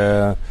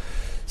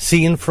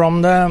seen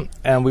from there,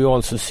 and we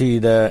also see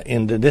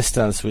in the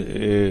distance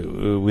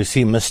we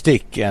see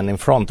Mystique, and in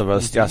front of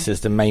us just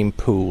is the main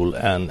pool,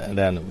 and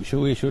then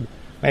we should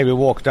maybe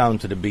walk down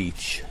to the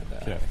beach.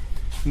 Okay.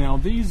 Now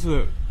these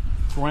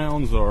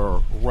grounds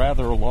are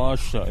rather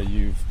lush.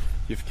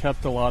 You've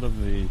kept a lot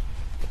of the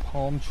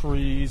palm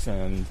trees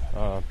and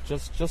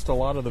just a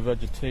lot of the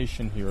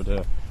vegetation here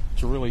to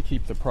really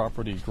keep the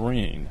property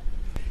green.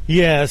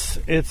 Yes,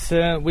 it's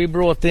we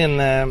brought in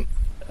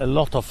a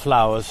lot of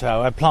flowers.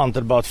 I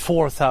planted about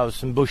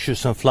 4,000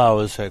 bushes and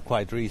flowers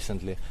quite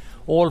recently,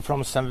 all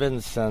from St.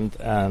 Vincent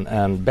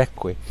and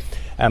Bequia,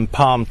 and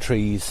palm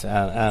trees,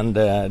 and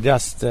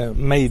just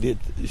made it.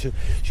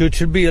 It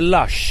should be a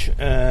lush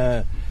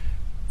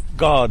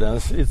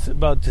gardens.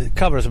 It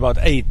covers about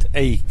 8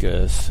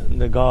 acres,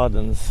 the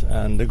gardens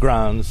and the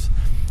grounds,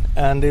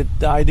 and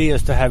the idea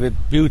is to have it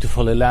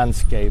beautifully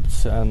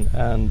landscaped,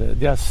 and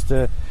just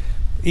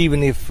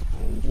even if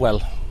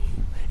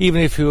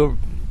you're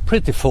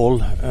pretty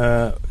full,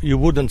 you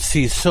wouldn't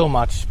see so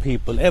much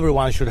people.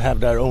 Everyone should have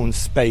their own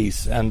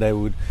space, and they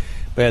would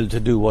be able to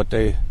do what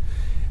they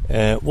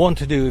want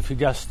to do. If you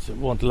just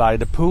want to lie at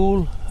the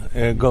pool,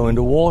 go in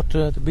the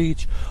water at the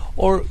beach,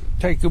 or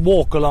take a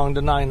walk along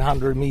the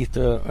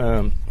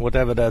 900-meter,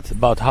 whatever that's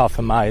about half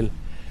a mile,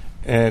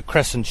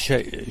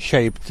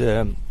 crescent-shaped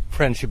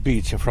Friendship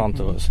Beach in front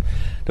of us.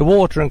 The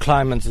water and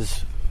climate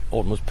is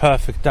almost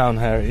perfect down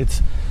here.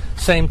 It's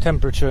same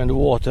temperature in the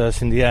water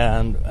as in the air,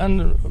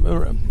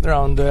 and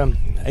around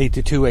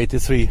 82,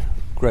 83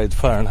 grade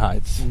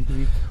Fahrenheit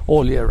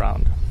all year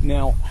round.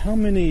 Now, how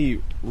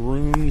many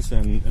rooms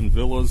and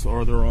villas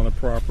are there on a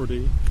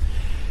property?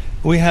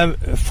 We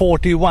have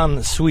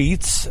 41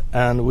 suites,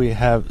 and we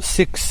have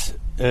 6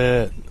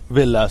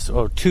 villas,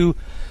 or two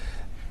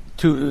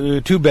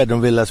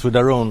bedroom villas with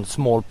our own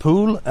small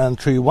pool, and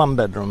 3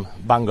 one-bedroom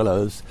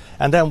bungalows.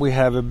 And then we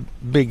have a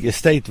big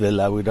estate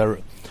villa with our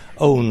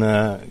own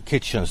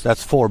kitchens.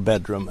 That's 4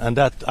 bedroom, and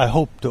that I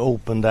hope to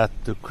open that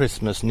to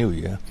Christmas, New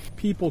Year.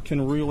 People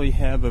can really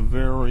have a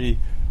very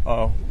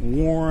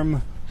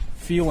warm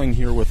feeling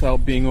here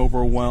without being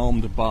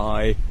overwhelmed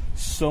by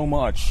so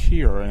much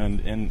here,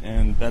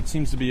 and that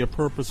seems to be a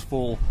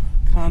purposeful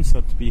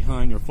concept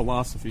behind your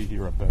philosophy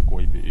here at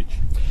Bequia Beach.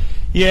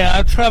 Yeah,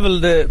 I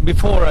traveled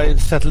before I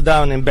settled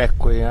down in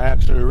Bequia. I'm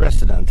actually a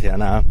resident here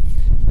now.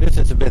 This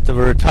is a bit of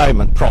a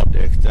retirement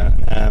project,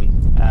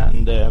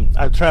 and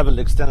I've traveled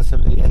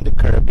extensively in the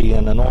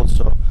Caribbean and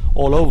also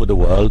all over the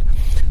world.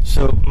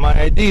 So my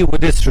idea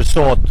with this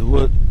resort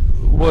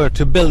were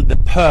to build the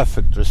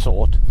perfect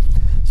resort.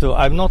 So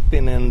I've not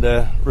been in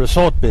the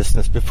resort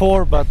business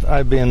before, but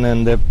I've been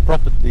in the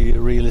property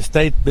real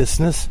estate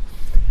business,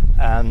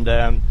 and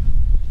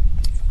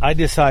I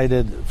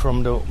decided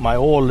from my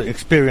all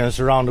experience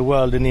around the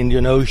world in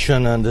Indian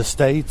Ocean and the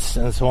States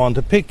and so on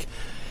to pick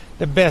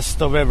the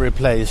best of every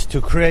place,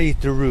 to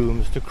create the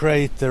rooms, to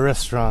create the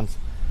restaurants,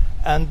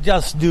 and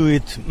just do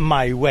it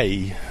my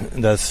way.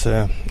 That's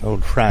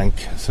old Frank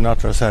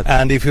Sinatra said.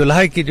 And if you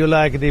like it, you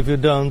like it. If you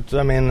don't,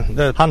 I mean,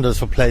 there are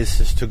hundreds of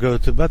places to go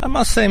to. But I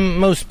must say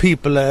most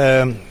people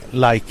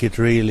like it,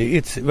 really.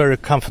 It's very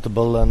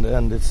comfortable, and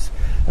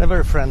they're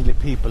very friendly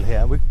people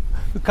here. We're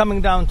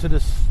coming down to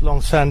this long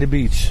sandy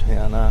beach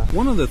here now.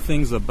 One of the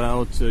things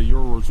about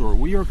your resort,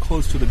 we are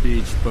close to the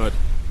beach, but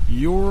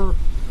your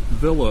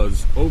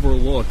villas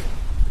overlook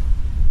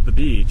the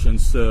beach,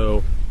 and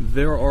so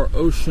there are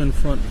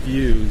oceanfront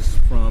views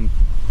from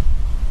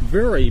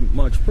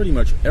pretty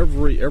much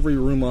every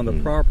room on the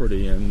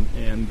property,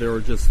 and there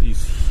are just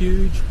these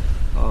huge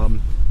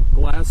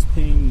glass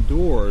pane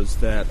doors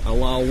that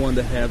allow one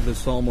to have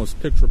this almost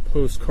picture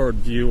postcard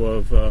view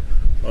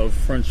of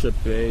Friendship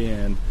Bay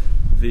and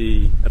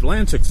the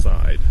Atlantic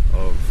side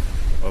of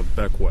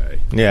Bequia.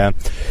 Yeah,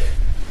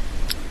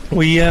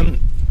 we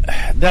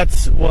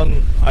that's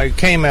when I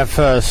came at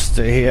first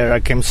here. I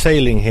came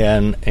sailing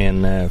here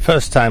in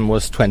first time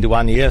was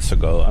 21 years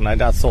ago, and I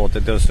just thought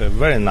it was a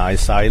very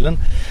nice island.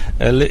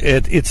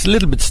 It's a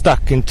little bit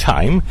stuck in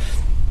time.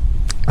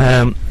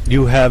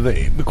 You have,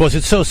 because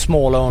it's so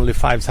small, only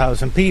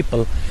 5,000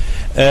 people,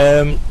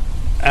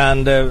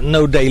 and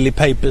no daily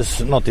papers,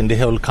 not in the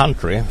whole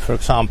country, for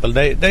example.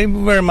 They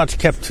very much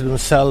kept to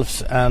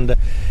themselves, and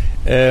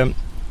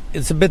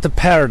it's a bit of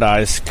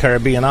paradise,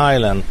 Caribbean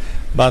island,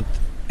 but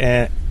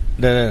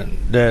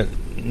the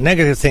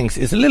negative things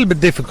is a little bit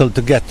difficult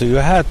to get to. You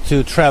had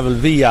to travel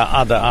via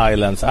other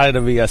islands, either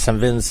via St.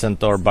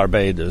 Vincent or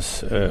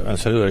Barbados and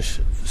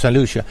St.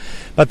 Lucia.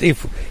 But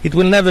if it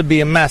will never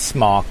be a mass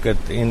market,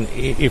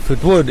 if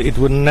it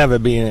would never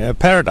be a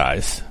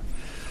paradise.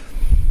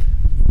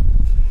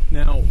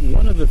 Now,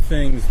 one of the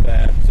things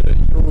that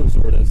your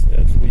resort, as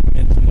we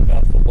mentioned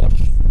about the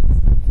lush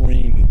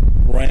green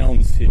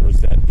grounds here,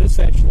 is that this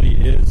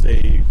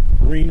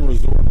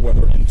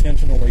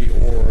intentionally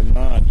or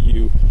not,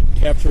 you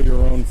capture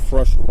your own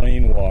fresh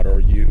rainwater.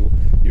 You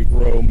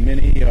grow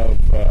many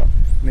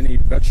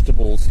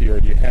vegetables here.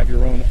 You have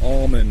your own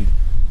almond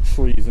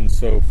trees and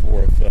so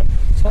forth.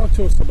 Talk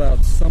to us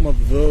about some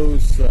of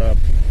those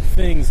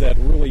things that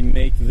really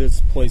make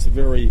this place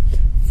very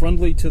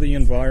friendly to the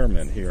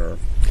environment here.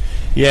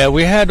 Yeah,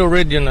 we had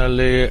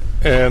originally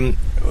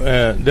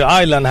the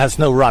island has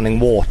no running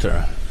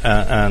water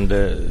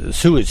and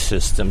sewage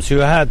systems. You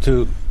had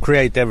to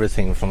create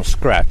everything from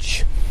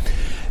scratch.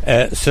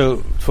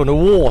 So for the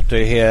water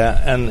here,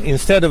 and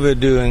instead of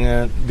doing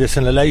a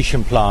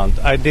desalination plant,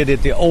 I did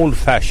it the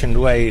old-fashioned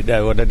way,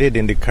 what I did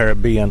in the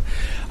Caribbean.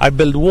 I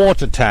built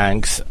water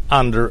tanks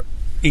under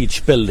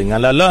each building,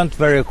 and I learned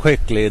very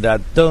quickly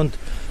that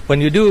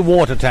when you do a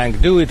water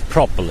tank, do it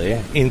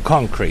properly in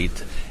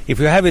concrete. If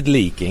you have it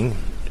leaking,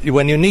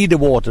 when you need the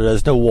water,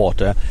 there's no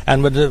water,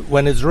 and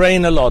when it's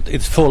rain a lot,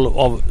 it's full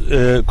of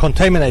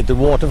contaminated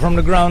water from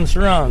the grounds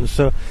around.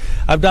 So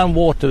I've done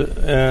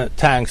water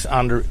tanks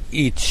under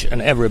each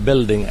and every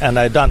building, and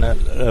I've done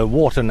a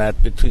water net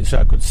so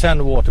I could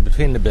send water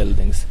between the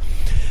buildings.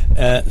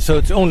 So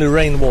it's only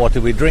rainwater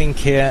we drink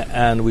here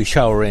and we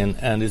shower in,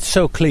 and it's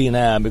so clean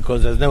air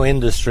because there's no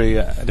industry.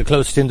 The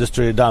closest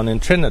industry down in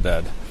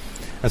Trinidad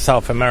and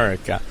South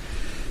America,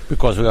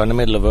 because we are in the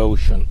middle of the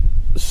ocean.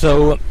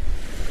 So.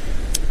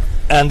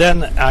 And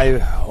then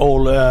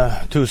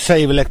to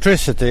save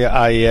electricity,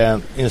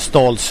 I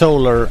installed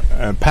solar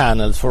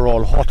panels for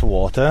all hot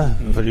water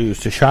for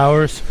use to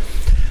showers.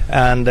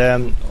 And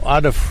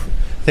other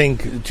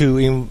thing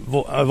to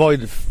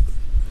avoid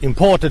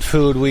imported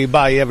food, we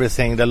buy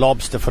everything, the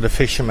lobster for the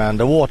fishermen.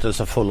 The waters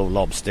are full of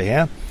lobster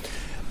here,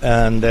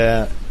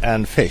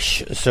 and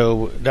fish.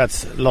 So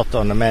that's a lot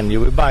on the menu.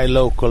 We buy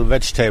local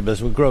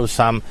vegetables. We grow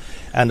some,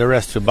 and the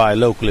rest we buy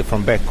locally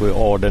from Bequia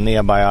or the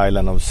nearby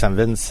island of St.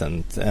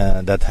 Vincent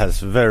that has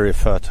very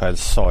fertile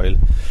soil.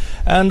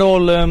 And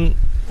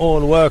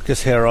all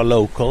workers here are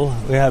local.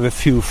 We have a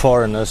few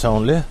foreigners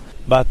only,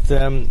 but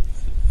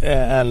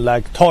and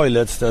like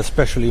toilets, they're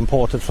specially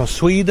imported from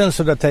Sweden,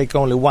 so they take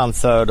only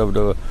 1/3 of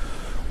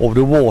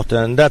the water,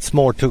 and that's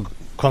more to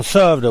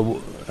conserve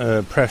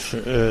the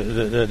pressure,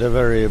 the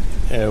very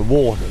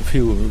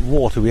few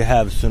water we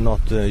have, to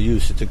not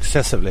use it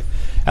excessively.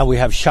 And we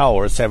have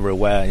showers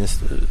everywhere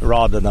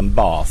rather than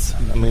baths.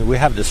 I mean, we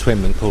have the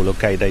swimming pool.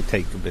 Okay, they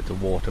take a bit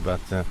of water,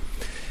 but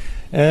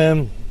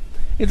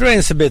it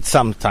rains a bit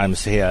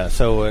sometimes here.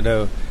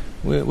 So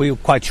we're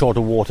quite short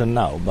of water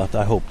now, but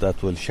I hope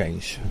that will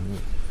change.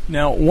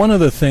 Now, one of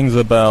the things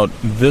about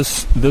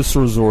this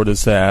resort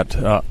is that,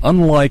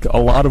 unlike a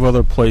lot of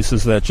other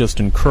places that just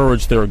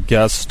encourage their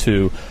guests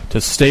to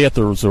stay at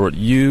the resort,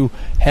 you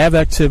have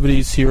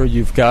activities here.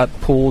 You've got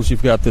pools,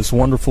 you've got this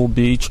wonderful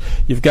beach,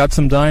 you've got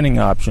some dining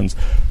options.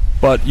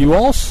 But you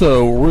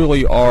also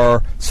really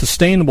are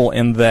sustainable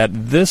in that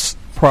this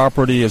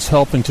property is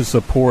helping to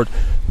support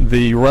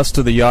the rest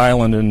of the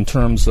island in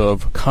terms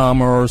of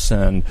commerce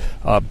and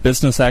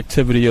business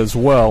activity as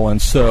well. And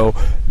so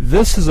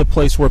this is a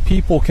place where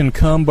people can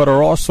come but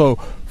are also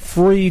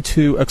free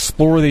to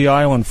explore the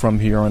island from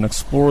here and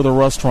explore the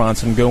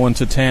restaurants and go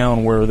into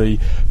town where the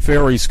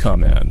ferries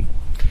come in.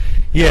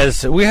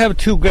 Yes, we have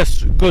two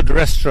good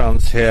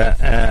restaurants here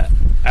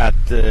at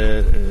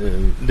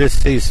this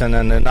season,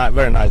 and a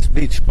very nice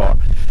beach bar.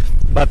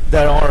 But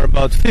there are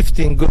about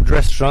 15 good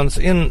restaurants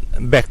in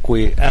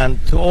Bequia, and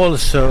to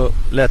also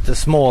let the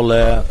small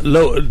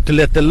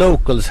let the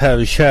locals have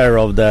a share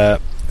of the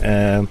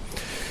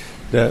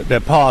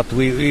part.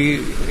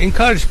 We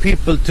encourage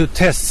people to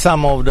test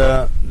some of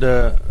the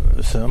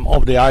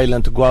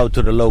island, to go out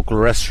to the local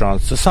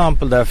restaurants to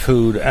sample their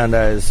food, and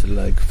there's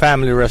like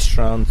family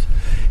restaurants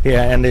here,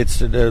 and it's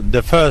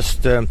the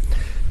first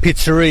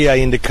pizzeria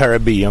in the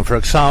Caribbean, for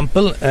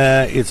example.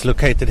 It's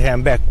located here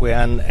in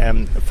Bequia,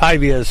 and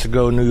 5 years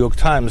ago New York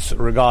Times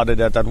regarded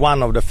it as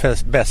one of the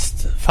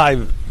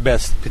five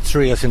best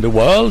pizzerias in the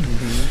world.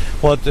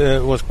 What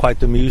was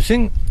quite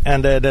amusing,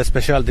 and their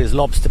specialty is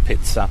lobster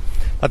pizza.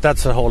 But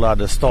that's a whole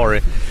other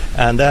story.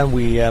 And then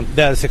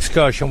there's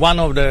excursion. One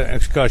of the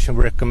excursion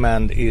we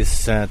recommend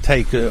is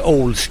take an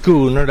old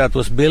schooner that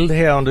was built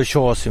here on the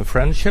shores in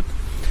Friendship,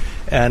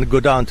 and go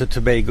down to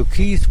Tobago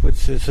Keys,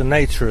 which is a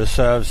nature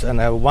reserve, and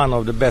have one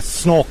of the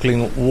best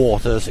snorkeling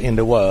waters in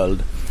the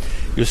world.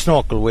 You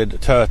snorkel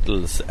with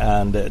turtles,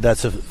 and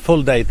that's a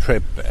full day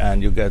trip,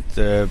 and you get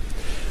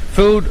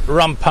food,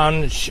 rum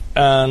punch,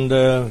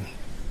 and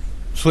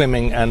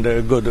swimming, and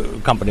a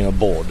good company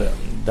aboard.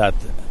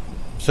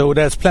 So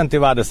there's plenty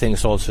of other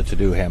things also to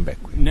do here in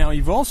Bequia. Now,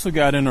 you've also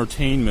got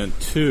entertainment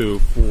too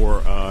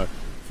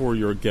for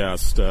your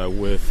guests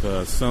with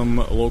some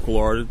local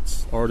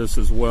artists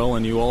as well,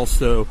 and you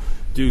also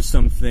do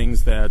some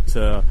things that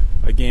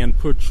again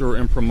put your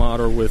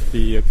imprimatur with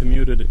the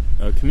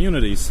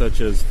community,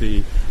 such as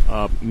the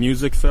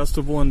music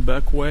festival in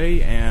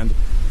Bequia and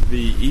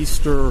the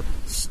Easter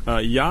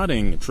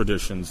yachting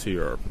traditions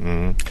here.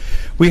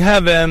 We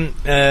have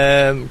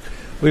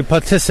we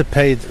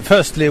participate.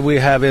 Firstly, we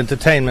have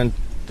entertainment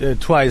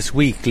twice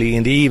weekly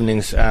in the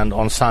evenings and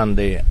on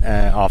Sunday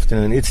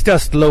afternoon. It's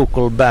just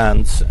local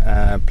bands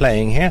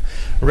playing here,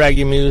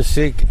 reggae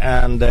music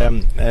and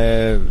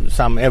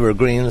some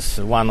evergreens,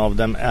 one of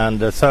them, and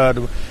the third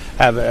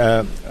have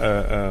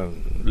a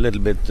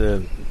little bit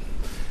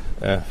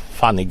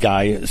funny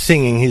guy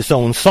singing his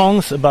own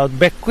songs about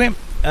Bequia,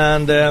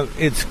 and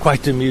it's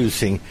quite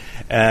amusing.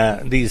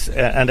 And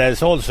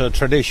there's also a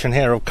tradition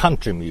here of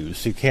country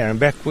music here in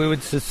Bequia,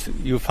 which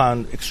you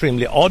found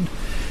extremely odd.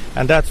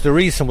 And that's the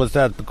reason was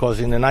that because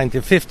in the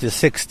 1950s,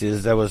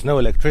 60s, there was no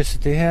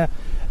electricity here,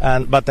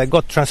 but they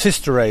got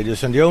transistor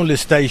radios, and the only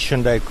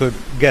station they could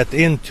get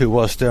into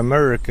was the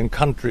American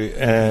country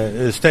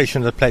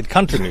station that played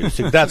country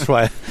music. That's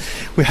why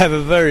we have a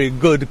very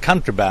good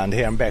country band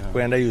here in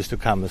Bequia, and they used to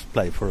come and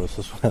play for us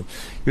as well.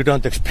 You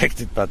don't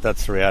expect it, but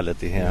that's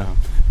reality here. Yeah.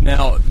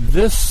 Now,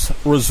 this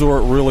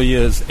resort really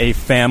is a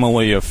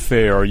family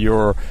affair.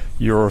 Your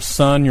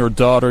son, your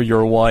daughter,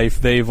 your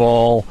wife, they've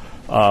all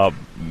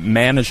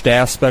managed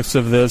aspects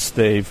of this.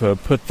 They've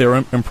put their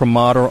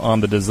imprimatur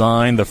on the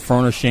design, the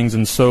furnishings,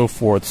 and so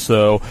forth.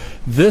 So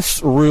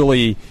this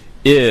really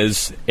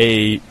is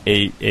a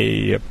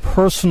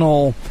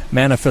personal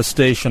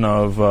manifestation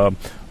of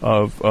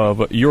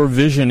your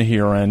vision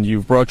here, and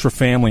you've brought your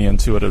family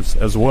into it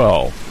as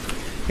well.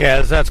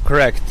 Yes, that's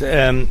correct.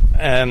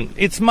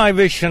 It's my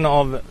vision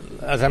of,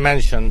 as I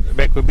mentioned,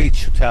 Bequia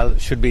Beach Hotel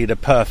should be the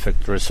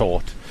perfect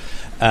resort.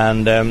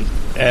 And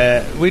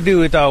we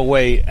do it our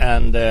way,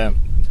 and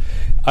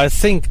I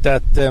think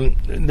that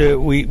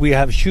we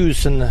have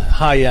chosen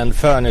high-end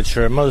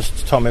furniture,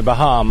 most Tommy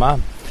Bahama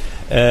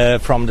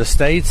from the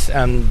States,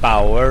 and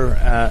Bauer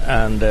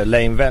and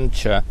Lane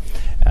Venture,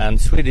 and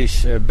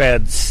Swedish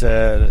beds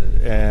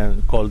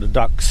called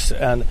Ducks,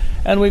 and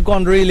we've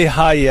gone really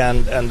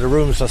high-end, and the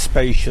rooms are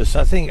spacious.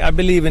 I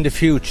believe in the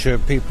future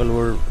people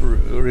will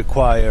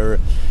require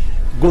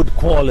good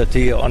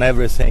quality on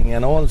everything,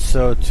 and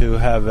also to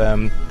have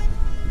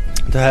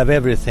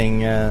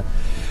everything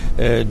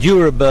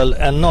durable,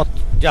 and not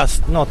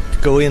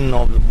go in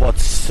on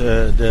what's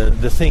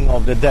the thing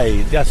of the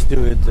day. Just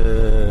do it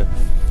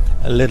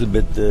a little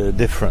bit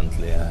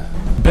differently.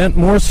 Bent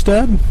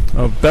Morstead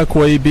of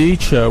Bequia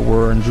Beach.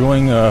 We're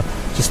enjoying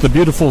just the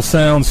beautiful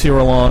sounds here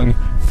along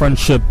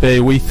Friendship Bay.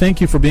 We thank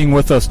you for being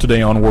with us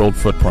today on World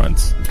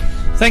Footprints.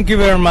 Thank you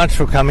very much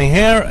for coming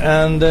here,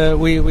 and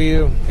we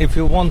if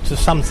you want to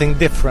something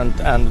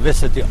different and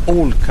visit the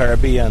old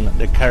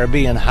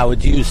Caribbean, how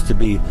it used to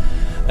be,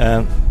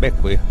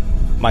 Bequia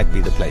might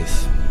be the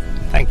place.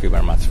 Thank you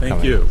very much for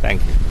coming.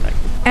 Thank you.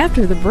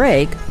 After the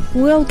break,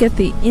 we'll get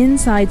the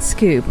inside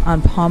scoop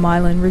on Palm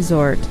Island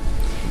Resort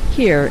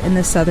here in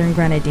the Southern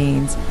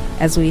Grenadines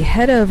as we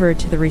head over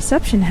to the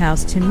reception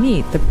house to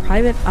meet the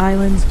private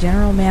island's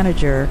general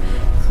manager,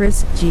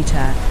 Chris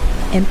Gita,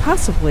 and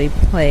possibly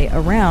play a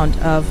round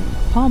of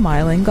Palm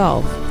Island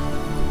golf.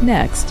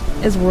 Next,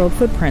 as World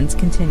Footprints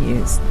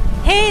continues.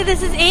 Hey,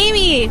 this is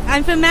Amy.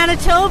 I'm from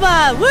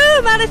Manitoba.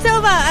 Woo,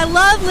 Manitoba! I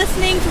love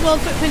listening to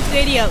World Footprints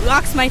Radio. It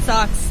rocks my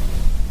socks.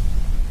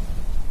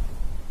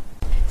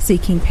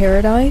 Seeking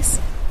paradise,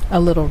 a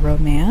little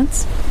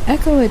romance,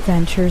 eco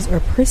adventures, or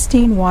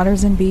pristine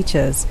waters and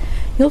beaches,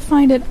 you'll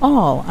find it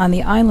all on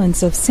the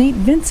islands of St.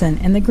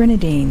 Vincent and the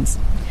Grenadines.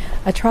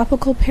 A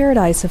tropical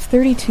paradise of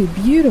 32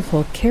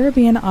 beautiful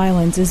Caribbean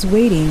islands is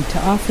waiting to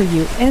offer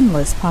you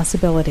endless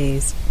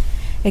possibilities.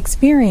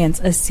 Experience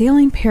a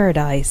sailing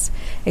paradise,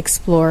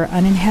 explore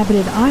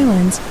uninhabited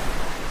islands,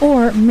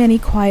 or many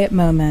quiet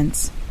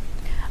moments.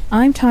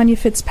 I'm Tanya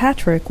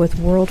Fitzpatrick with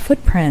World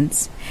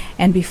Footprints,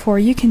 and before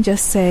you can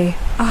just say,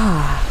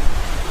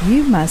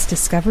 you must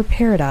discover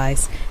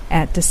paradise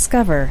at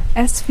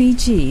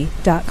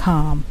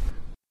discoversvg.com.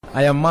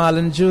 I am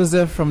Marlon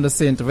Joseph from the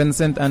St.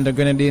 Vincent and the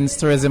Grenadines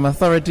Tourism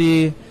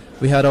Authority.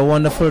 We had a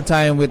wonderful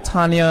time with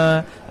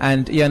Tanya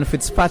and Ian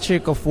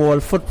Fitzpatrick of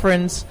World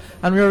Footprints,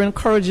 and we are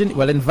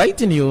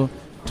inviting you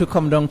to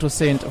come down to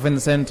St.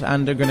 Vincent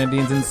and the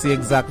Grenadines and see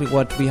exactly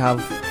what we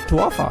have to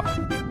offer.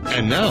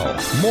 And now,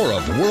 more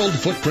of World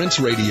Footprints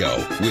Radio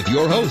with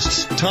your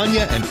hosts,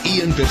 Tanya and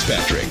Ian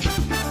Fitzpatrick.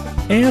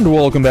 And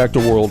welcome back to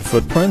World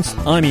Footprints.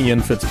 I'm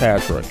Ian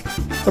Fitzpatrick.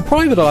 The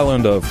private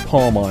island of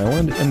Palm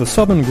Island in the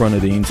Southern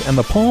Grenadines and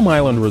the Palm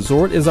Island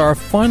Resort is our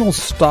final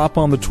stop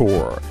on the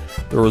tour.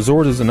 The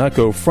resort is an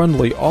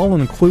eco-friendly,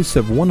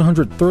 all-inclusive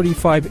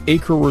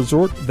 135-acre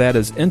resort that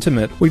is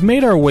intimate. We've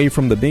made our way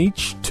from the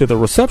beach to the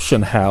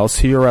reception house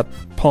here at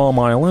Palm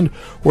Island,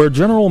 where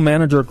General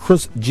Manager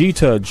Chris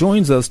Gita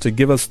joins us to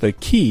give us the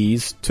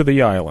keys to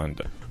the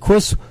island.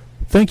 Chris,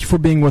 thank you for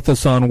being with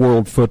us on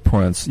World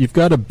Footprints. You've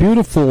got a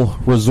beautiful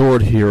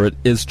resort here. It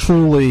is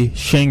truly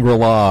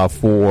Shangri-La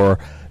for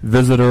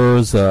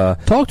visitors.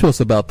 Talk to us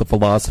about the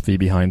philosophy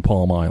behind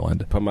Palm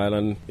Island. Palm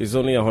Island is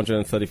only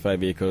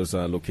 135 acres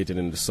located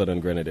in the southern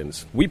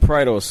Grenadines. We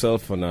pride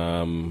ourselves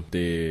on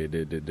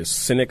the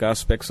scenic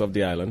aspects of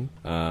the island.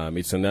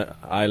 It's an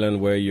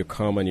island where you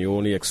come and you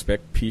only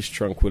expect peace,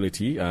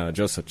 tranquility,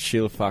 just a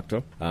chill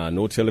factor.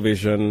 No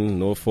television,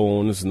 no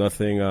phones,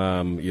 nothing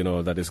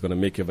that is going to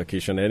make your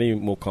vacation any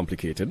more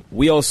complicated.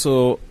 We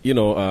also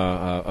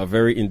are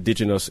very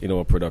indigenous in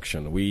our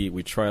production.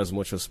 We try as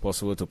much as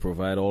possible to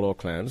provide all our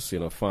clients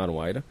far and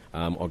wide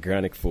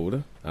organic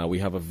food. We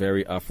have a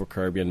very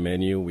Afro-Caribbean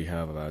menu. We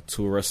have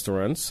 2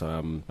 restaurants.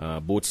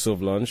 Both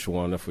serve lunch,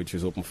 one of which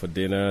is open for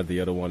dinner. The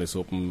other one is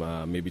open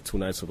maybe 2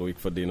 nights of the week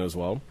for dinner as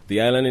well.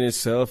 The island in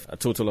itself, a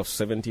total of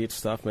 78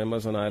 staff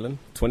members on island.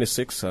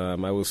 26, I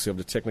will say, of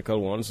the technical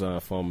ones are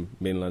from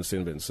mainland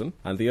St. Vincent,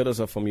 and the others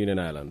are from Union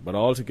Island. But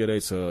altogether,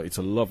 it's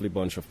a lovely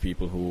bunch of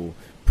people who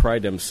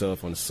pride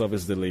themselves on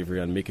service delivery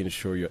and making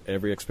sure your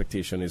every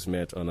expectation is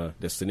met on a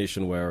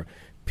destination where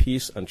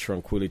peace and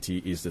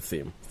tranquility is the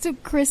theme. So,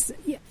 Chris,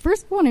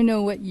 first I want to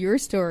know what your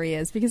story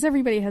is, because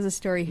everybody has a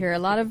story here. A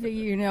lot of,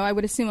 I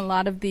would assume a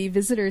lot of the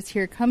visitors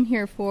here come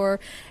here for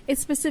a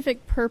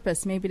specific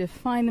purpose, maybe to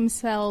find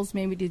themselves,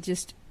 maybe to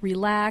just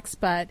relax.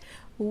 But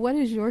what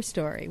is your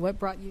story? What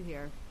brought you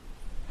here?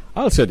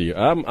 I'll tell you.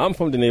 I'm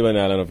from the neighboring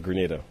island of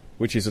Grenada,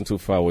 which isn't too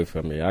far away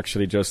from me,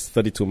 actually just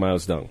 32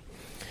 miles down.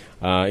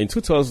 In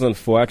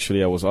 2004,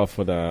 actually, I was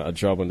offered a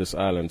job on this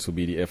island to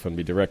be the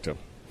F&B director.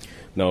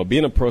 Now,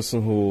 being a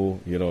person who,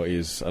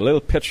 is a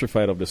little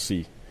petrified of the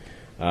sea,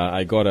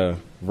 I got a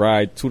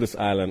ride to this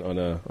island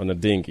on a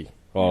dinghy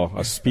or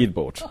a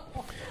speedboat.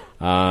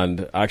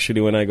 And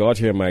actually, when I got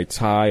here, my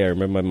tie, I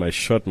remember my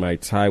shirt, my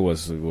tie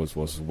was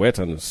wet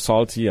and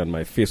salty, and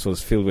my face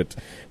was filled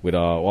with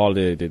all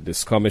the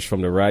scummish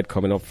from the ride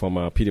coming up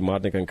from Peter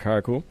Martinic and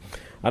Carriacou.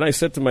 And I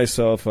said to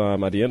myself,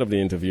 at the end of the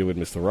interview with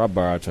Mr. Rob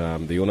Bart,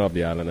 the owner of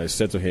the island, I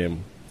said to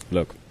him,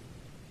 look,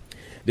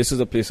 this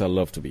is a place I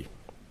love to be.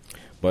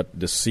 But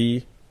the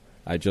sea,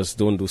 I just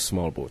don't do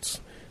small boats.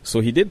 So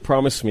he did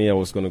promise me I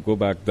was going to go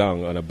back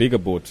down on a bigger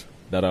boat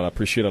that I'll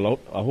appreciate a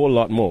whole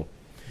lot more.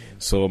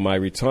 So my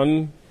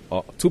return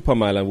to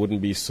Palm Island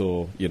wouldn't be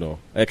so,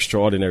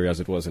 extraordinary as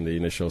it was in the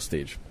initial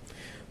stage.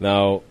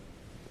 Now,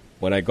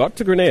 when I got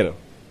to Grenada,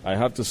 I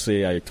have to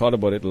say I thought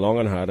about it long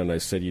and hard, and I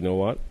said, you know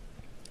what?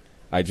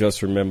 I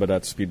just remember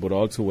that speedboat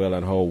all too well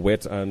and how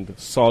wet and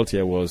salty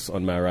I was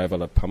on my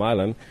arrival at Palm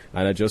Island,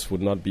 and I just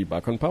would not be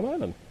back on Palm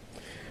Island.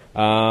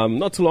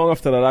 Not too long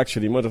after that,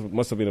 actually,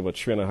 must have been about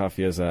 3.5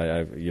 years,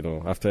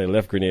 after I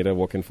left Grenada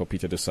working for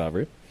Peter de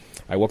Savary.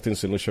 I worked in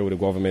St. Lucia with the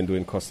government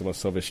doing customer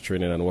service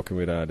training and working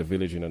with the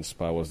Village Inn and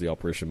Spa. Was the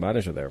operation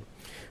manager there.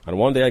 And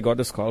one day I got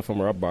this call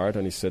from Rob Bart,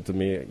 and he said to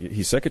me,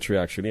 his secretary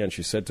actually, and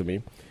she said to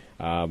me,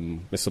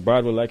 Mr.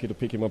 Bart would like you to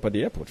pick him up at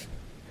the airport.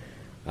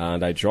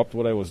 And I dropped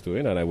what I was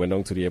doing, and I went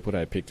down to the airport.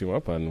 I picked him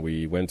up, and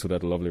we went to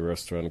that lovely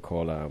restaurant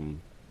called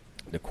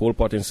the Coal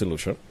Pot in St.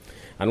 Lucia.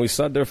 And we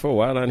sat there for a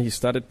while, and he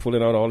started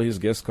pulling out all his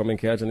guests coming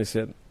catch, and he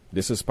said,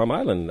 this is Palm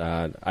Island,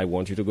 and I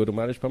want you to go to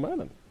manage Palm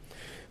Island.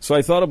 So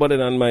I thought about it,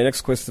 and my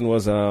next question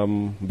was,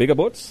 bigger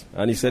boats?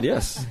 And he said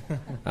yes.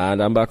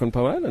 And I'm back on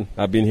Palm Island.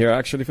 I've been here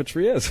actually for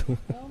 3 years.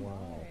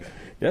 Wow.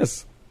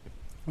 Yes.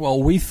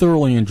 Well, we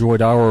thoroughly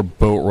enjoyed our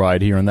boat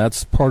ride here, and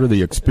that's part of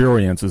the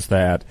experience is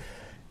that,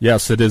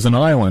 yes, it is an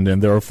island,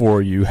 and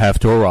therefore you have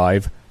to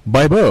arrive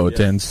by boat.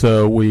 Yes. And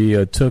so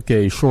we took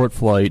a short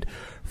flight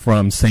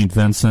from St.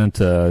 Vincent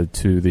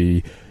to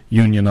the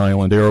Union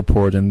Island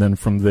Airport, and then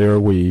from there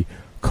we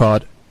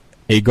caught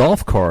a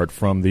golf cart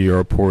from the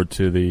airport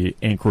to the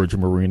Anchorage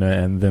Marina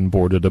and then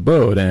boarded a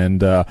boat.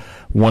 And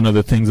one of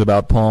the things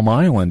about Palm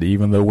Island,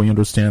 even though we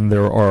understand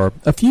there are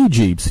a few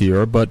Jeeps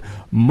here, but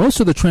most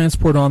of the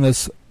transport on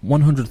this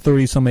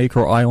 130-some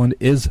acre island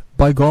is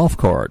by golf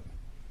cart.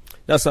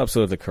 That's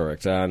absolutely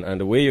correct. And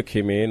the way you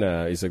came in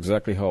is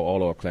exactly how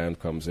all our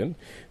client comes in.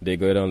 They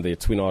go down the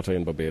Twin Otter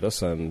in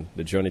Barbados, and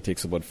the journey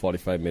takes about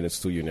 45 minutes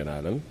to Union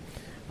Island.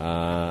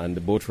 And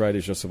the boat ride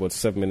is just about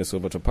 7 minutes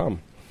over to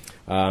Palm.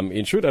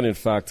 In truth and in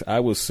fact, I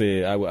will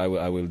say, I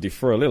will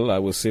defer a little. I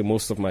will say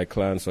most of my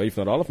clients, or if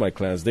not all of my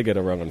clients, they get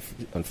around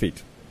on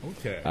feet.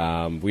 Okay.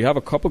 We have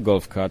a couple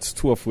golf carts,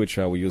 2 of which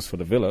we use for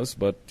the villas.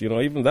 But,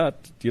 even that,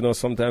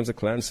 sometimes the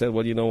client said,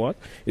 well, you know what?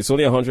 It's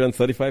only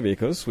 135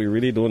 acres. We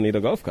really don't need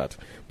a golf cart.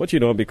 But,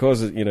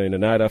 because, in the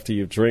night after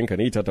you drink and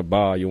eat at a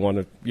bar, you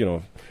want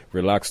to,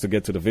 relax to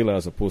get to the villa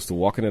as opposed to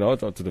walking it out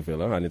to the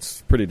villa. And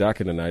it's pretty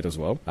dark in the night as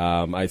well.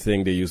 I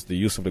think the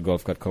use of the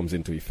golf cart comes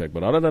into effect.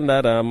 But other than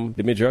that,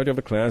 the majority of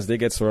the clients, they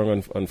get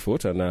around on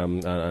foot.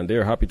 And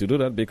they're happy to do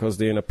that because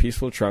they're in a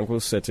peaceful, tranquil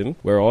setting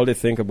where all they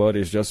think about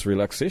is just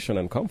relaxation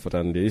and comfort,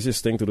 and the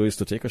easiest thing to do is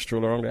to take a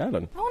stroll around the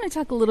island. I want to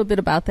talk a little bit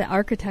about the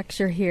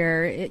architecture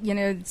here.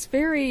 It's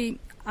very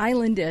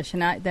islandish,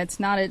 and that's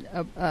not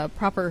a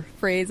proper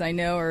phrase, I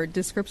know, or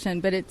description,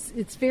 but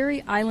it's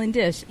very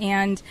islandish.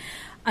 And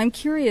I'm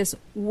curious,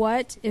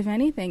 what, if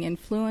anything,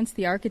 influenced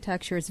the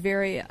architecture? It's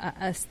very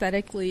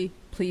aesthetically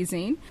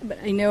pleasing, but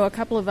I know a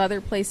couple of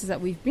other places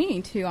that we've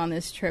been to on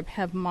this trip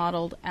have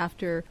modeled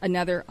after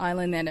another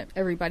island that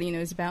everybody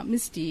knows about,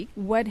 Mystique.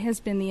 What has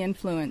been the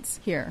influence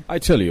here? I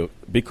tell you,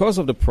 because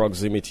of the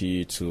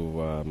proximity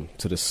to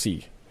the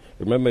sea.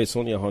 Remember, it's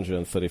only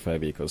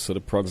 135 acres, so the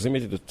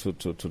proximity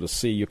to the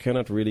sea, you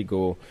cannot really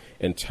go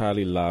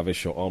entirely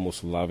lavish or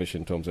almost lavish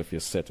in terms of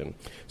your setting.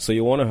 So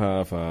you want to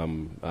have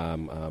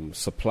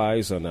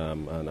supplies and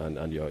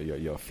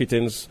your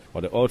fittings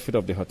or the outfit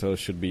of the hotel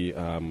should be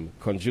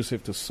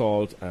conducive to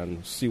salt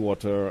and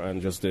seawater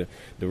and just the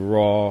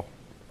raw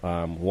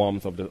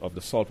warmth of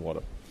the salt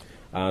water.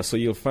 So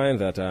you'll find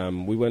that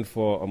we went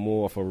for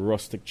more of a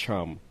rustic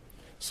charm.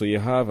 So you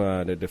have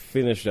the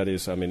finish that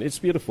is, it's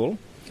beautiful.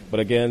 But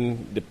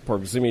again, the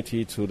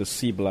proximity to the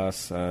sea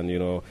blast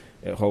and,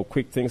 how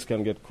quick things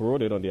can get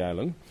corroded on the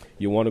island,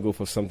 you want to go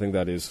for something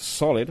that is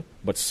solid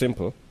but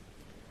simple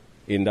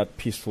in that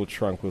peaceful,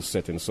 tranquil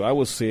setting. So I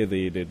would say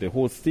the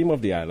whole theme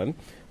of the island,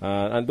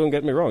 and don't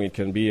get me wrong, it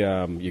can be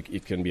a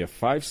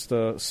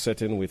 5-star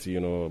setting with,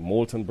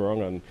 molten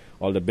bronze and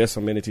all the best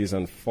amenities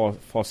and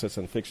faucets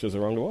and fixtures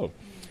around the world.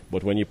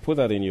 But when you put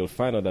that in, you'll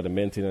find out that the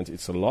maintenance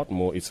it's a lot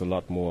more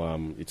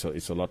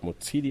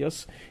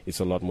tedious, it's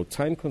a lot more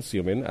time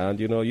consuming, and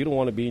you don't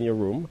want to be in your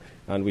room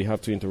and we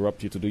have to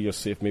interrupt you to do your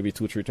safe maybe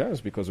 2-3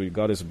 times because we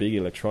got this big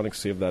electronic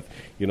safe that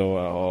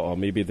or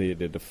maybe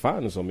the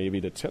fans or maybe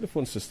the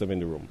telephone system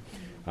in the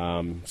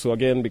room. So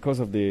again, because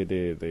of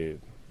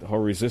how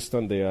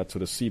resistant they are to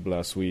the sea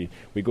blast, we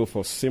go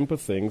for simple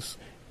things.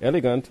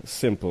 Elegant,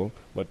 simple,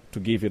 but to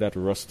give you that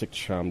rustic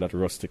charm, that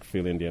rustic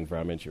feel in the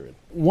environment you're in.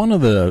 One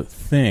of the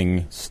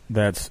things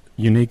that's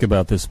unique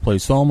about this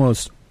place,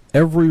 almost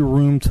every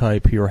room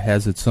type here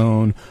has its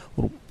own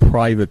little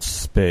private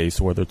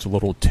space, whether it's a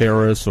little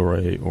terrace or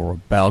a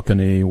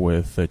balcony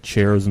with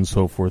chairs and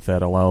so forth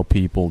that allow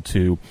people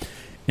to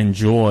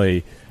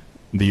enjoy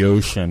the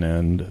ocean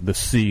and the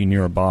sea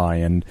nearby,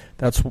 and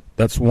that's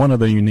one of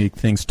the unique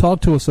things. Talk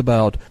to us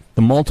about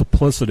the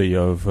multiplicity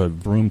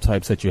of room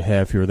types that you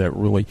have here that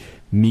really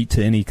meet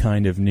to any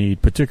kind of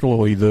need,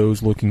 particularly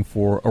those looking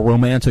for a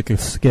romantic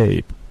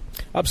escape.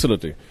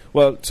 Absolutely.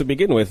 Well, to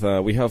begin with,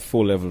 we have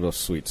 4 levels of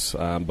suites,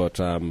 but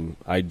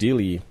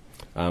ideally,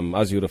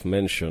 as you would have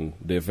mentioned,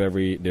 they're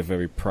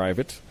very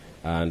private.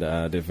 And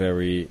they're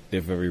very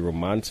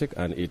romantic,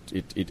 and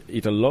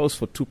it allows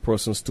for 2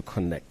 persons to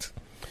connect.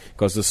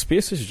 Because the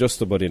space is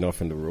just about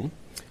enough in the room.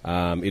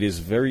 It is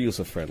very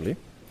user-friendly.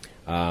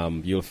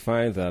 You'll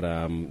find that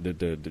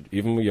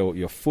even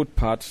your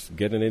footpath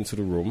getting into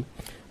the room,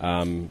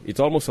 it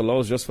almost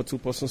allows just for 2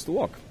 persons to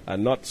walk,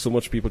 and not so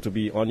much people to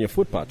be on your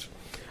footpath.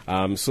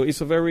 So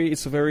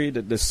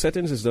the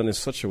settings is done in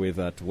such a way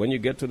that when you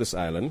get to this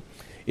island,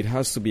 it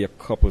has to be a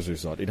couple's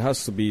resort. It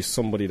has to be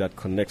somebody that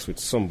connects with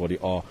somebody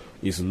or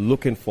is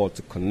looking forward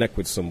to connect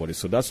with somebody.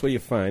 So that's where you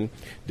find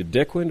the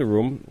decor in the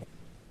room.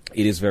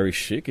 It is very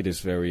chic. It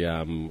is very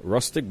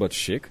rustic but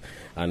chic.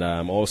 And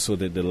also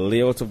the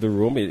layout of the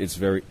room, it's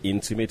very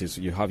intimate.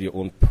 You have your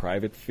own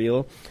private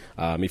feel.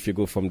 If you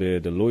go from the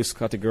lowest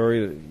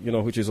category,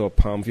 which is our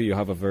Palm View, you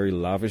have a very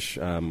lavish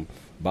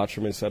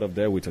bathroom inside of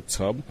there with a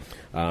tub.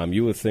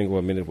 You would think,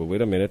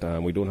 wait a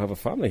minute, we don't have a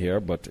family here,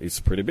 but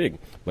it's pretty big.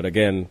 But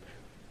again,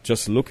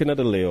 just looking at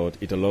the layout,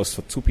 it allows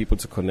for 2 people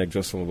to connect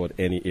just from about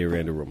any area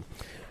in the room.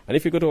 And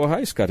if you go to our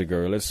highest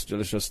category, let's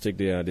just take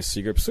the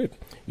Seagrape Suite.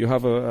 You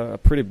have a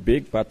pretty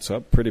big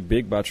bathtub, pretty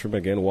big bathroom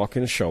again,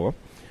 walk-in shower.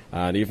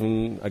 And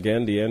even,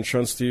 again, the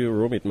entrance to your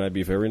room, it might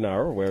be very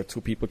narrow where 2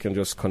 people can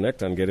just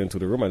connect and get into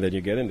the room. And then you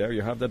get in there,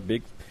 you have that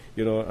big,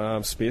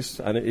 space,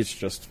 and it's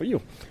just for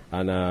you.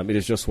 And it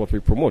is just what we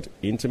promote.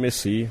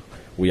 Intimacy.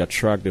 We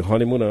attract the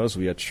honeymooners.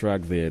 We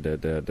attract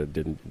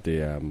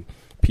the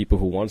people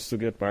who wants to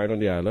get married on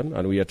the island,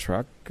 and we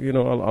attract, a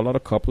lot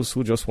of couples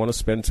who just want to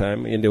spend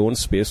time in their own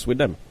space with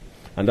them.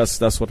 And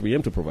that's what we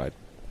aim to provide.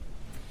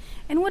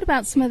 And what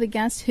about some of the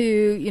guests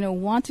who,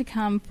 want to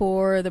come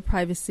for the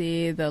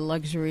privacy, the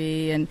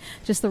luxury, and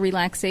just the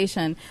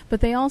relaxation,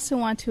 but they also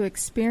want to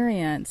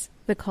experience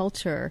the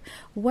culture?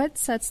 What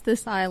sets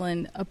this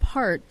island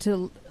apart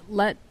to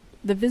let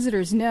the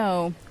visitors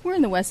know we're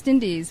in the West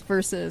Indies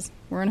versus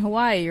we're in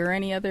Hawaii or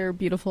any other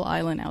beautiful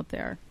island out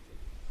there?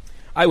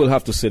 I will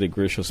have to say the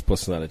gracious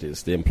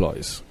personalities, the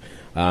employees.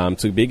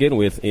 To begin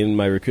with, in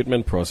my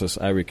recruitment process,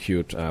 I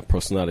recruit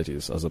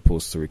personalities as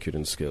opposed to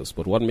recruiting skills.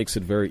 But what makes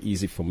it very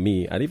easy for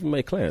me and even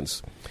my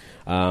clients,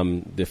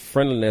 the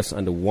friendliness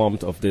and the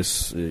warmth of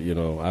this,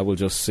 I will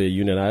just say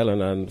Union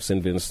Island and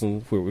St.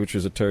 Vincent, which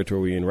is the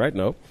territory we're in right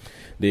now,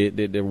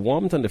 the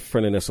warmth and the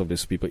friendliness of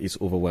these people is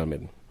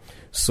overwhelming.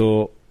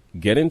 So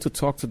getting to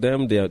talk to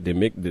them, they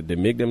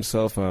make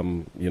themselves,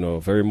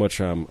 very much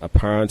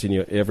apparent in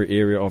your every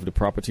area of the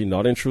property,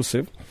 not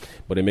intrusive,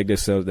 but they make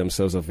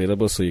themselves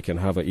available so you can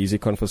have an easy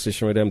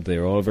conversation with them.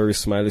 They're all very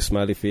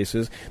smiley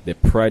faces. They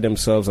pride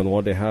themselves on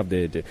what they have,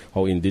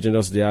 how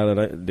indigenous the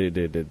island,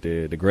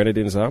 the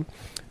Grenadines are.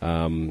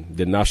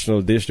 The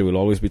national dish, they will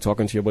always be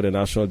talking to you about the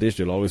national dish.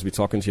 They'll always be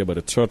talking to you about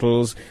the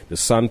turtles, the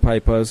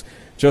sandpipers,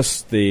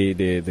 just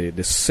the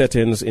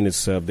settings in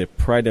itself. They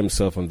pride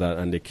themselves on that,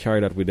 and they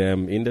carry that with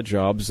them in the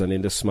jobs and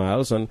in the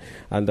smiles,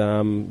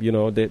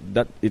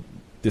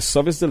 the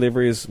service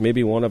delivery is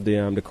maybe one of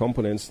the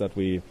components that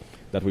we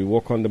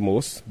work on the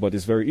most, but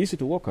it's very easy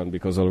to work on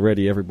because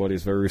already everybody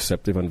is very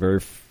receptive and very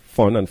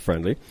fun and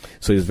friendly.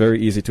 So it's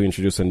very easy to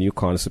introduce a new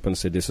concept and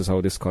say, this is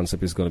how this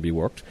concept is going to be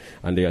worked.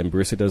 And they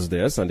embrace it as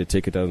theirs, and they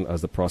take it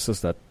as the process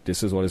that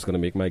this is what is going to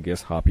make my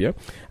guests happier.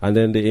 And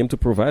then they aim to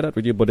provide that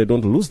with you, but they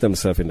don't lose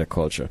themselves in the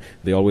culture.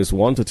 They always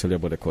want to tell you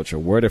about the culture,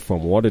 where they're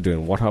from, what they're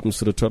doing, what happens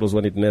to the turtles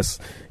when it nests,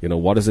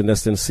 what is the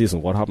nesting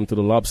season, what happened to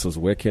the lobsters,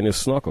 where can you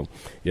snorkel,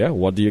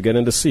 what do you get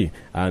in the sea?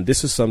 And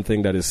this is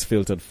something that is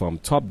filtered from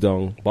top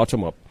down,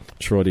 bottom up,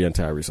 throughout the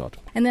entire resort.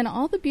 And then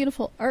all the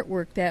beautiful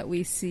artwork that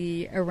we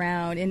see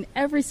around in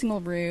every single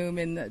room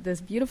in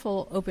this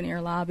beautiful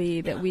open-air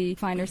lobby that we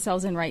find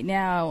ourselves in right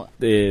now.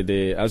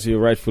 As you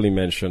rightfully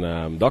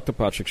mentioned, Dr.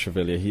 Patrick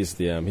Chevalier, he's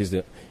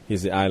the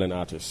island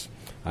artist,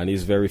 and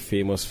he's very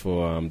famous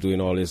for doing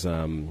all his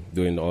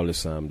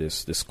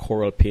this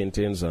coral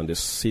paintings and this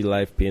sea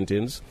life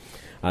paintings.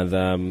 And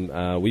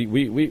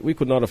we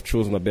could not have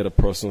chosen a better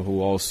person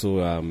who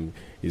also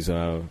is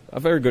a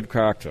very good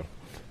character.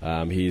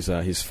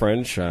 He's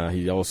French.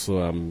 He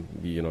also,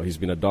 he's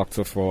been a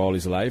doctor for all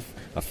his life,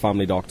 a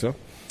family doctor,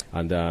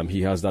 and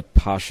he has that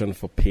passion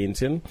for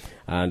painting.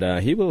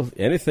 And he will,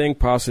 anything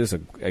passes,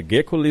 a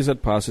gecko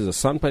lizard passes, a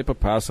sandpiper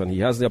passes, and he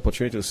has the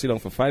opportunity to sit down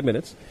for 5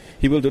 minutes.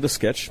 He will do the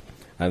sketch,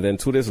 and then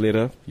 2 days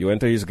later, you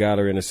enter his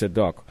gallery and he said,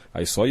 "Doc,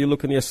 I saw you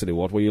looking yesterday.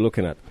 What were you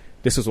looking at?"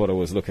 "This is what I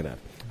was looking at."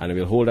 And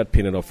we'll hold that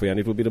painting up for you, and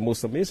it will be the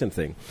most amazing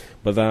thing.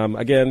 But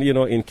again,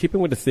 in keeping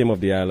with the theme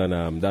of the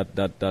island,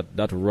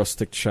 that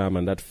rustic charm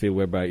and that feel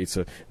whereby it's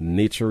a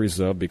nature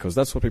reserve, because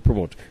that's what we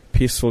promote: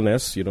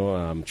 peacefulness,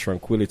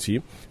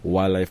 tranquility,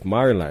 wildlife,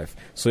 marine life.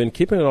 So in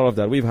keeping with all of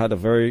that, we've had a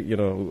very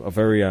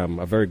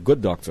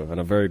good doctor and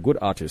a very good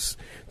artist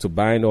to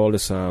bind all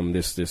this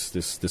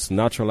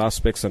natural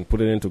aspects and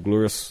put it into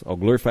glorious or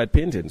glorified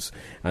paintings,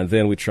 and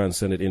then we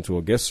transcend it into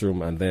a guest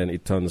room, and then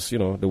it turns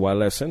the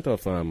wildlife center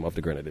of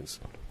the Grenadines.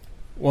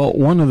 Well,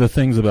 one of the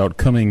things about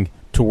coming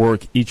to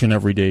work each and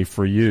every day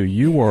for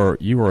you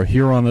are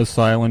here on this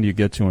island. You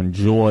get to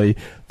enjoy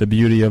the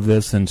beauty of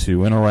this and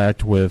to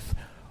interact with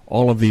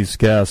all of these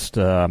guests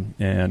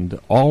and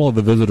all of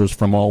the visitors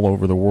from all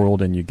over the world,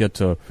 and you get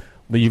to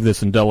leave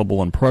this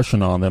indelible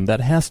impression on them.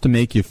 That has to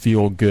make you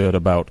feel good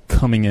about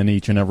coming in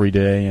each and every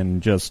day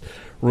and just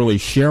really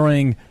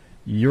sharing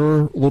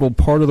your little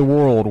part of the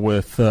world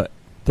with the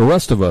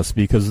rest of us,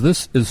 because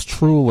this is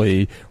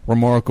truly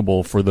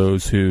remarkable for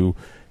those who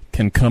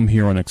can come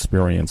here and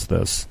experience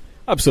this.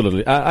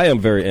 Absolutely. I am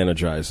very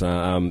energized.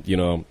 Just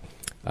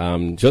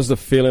the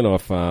feeling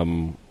of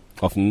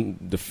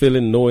the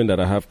feeling knowing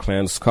that I have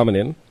clients coming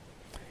in,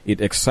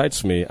 it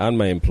excites me and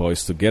my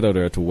employees to get out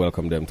there to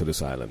welcome them to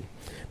this island.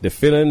 The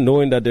feeling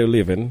knowing that they're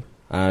leaving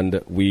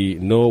and we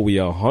know we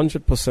are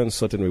 100%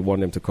 certain we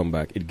want them to come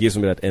back, it gives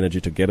me that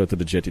energy to get out to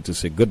the jetty to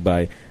say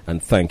goodbye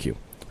and thank you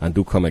and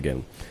do come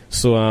again.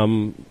 So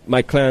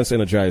my clients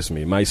energize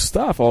me. My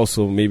staff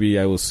also, maybe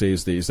I will say,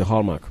 is the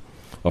hallmark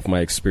of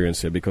my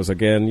experience here, because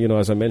again,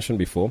 as I mentioned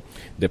before,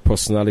 their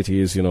personality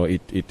is,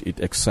 it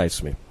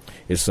excites me.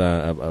 It's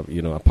a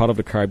part of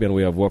the Caribbean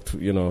we have worked,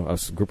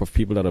 as a group of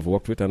people that I've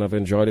worked with, and I've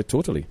enjoyed it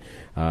totally.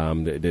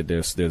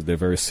 They're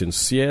very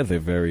sincere, they're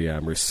very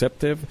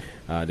receptive,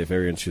 they're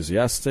very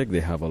enthusiastic, they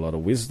have a lot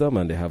of wisdom,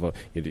 and they have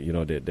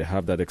they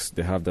have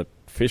that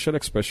facial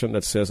expression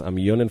that says, "I'm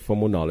yearning for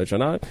more knowledge."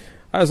 And I,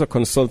 as a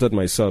consultant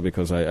myself,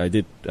 because I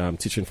did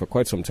teaching for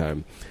quite some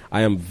time,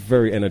 I am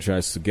very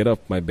energized to get up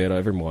my bed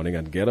every morning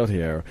and get out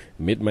here,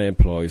 meet my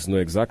employees, know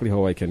exactly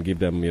how I can give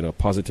them,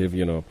 positive,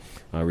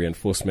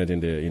 reinforcement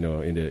in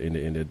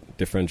the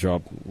different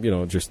job,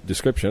 just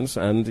descriptions,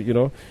 and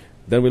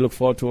then we look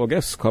forward to our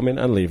guests coming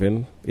and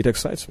leaving. It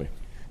excites me.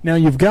 Now,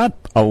 you've got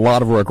a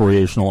lot of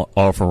recreational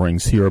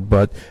offerings here,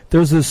 but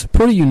there's this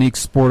pretty unique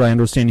sport I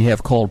understand you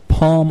have called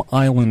Palm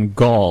Island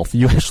Golf.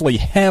 You actually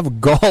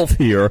have golf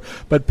here,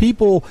 but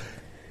people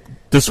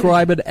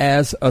describe it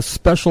as a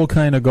special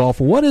kind of golf.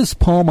 What is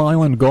Palm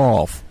Island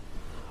Golf?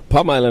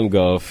 Palm Island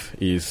Golf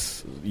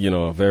is,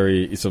 a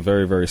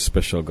very, very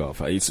special golf.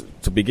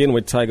 To begin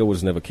with, Tiger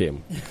Woods never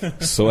came.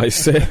 So I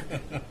say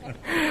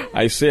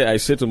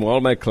to all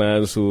my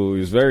clients who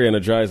is very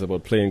energized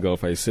about playing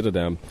golf, I say to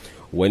them,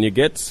 when you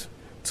get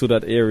to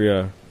that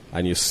area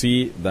and you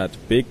see that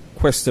big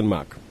question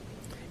mark,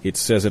 it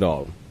says it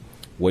all.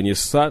 When you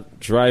start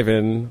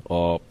driving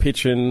or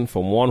pitching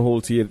from one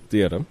hole to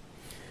the other,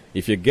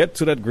 If you get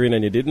to that green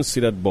and you didn't see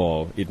that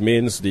ball, it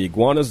means the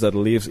iguanas that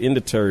lives in the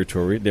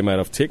territory, they might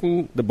have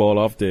taken the ball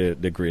off the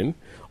green,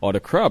 or the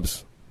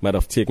crabs might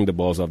have taken the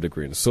balls off the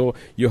green. So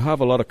you have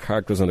a lot of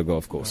characters on the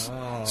golf course.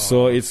 Oh.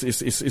 So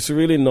it's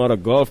really not a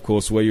golf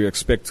course where you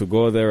expect to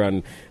go there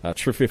and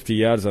 350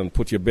 yards and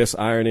put your best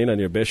iron in and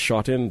your best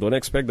shot in. Don't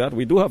expect that.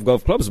 We do have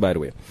golf clubs, by the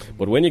way.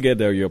 But when you get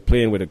there, you're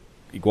playing with the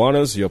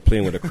iguanas, you're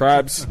playing with the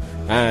crabs,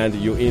 and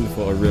you're in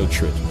for a real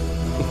treat.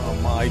 Oh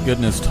my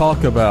goodness,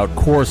 talk about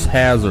course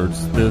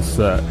hazards.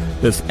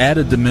 This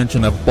added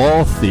dimension of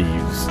ball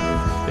thieves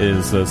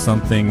is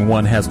something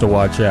one has to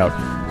watch out.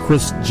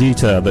 Chris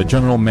Gita, the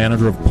general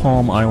manager of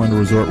Palm Island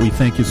Resort, we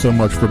thank you so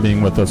much for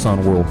being with us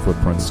on World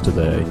Footprints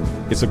today.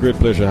 It's a great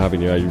pleasure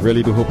having you. I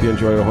really do hope you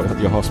enjoy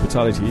your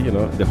hospitality,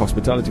 the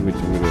hospitality with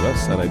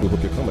us, and I do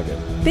hope you come again.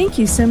 Thank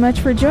you so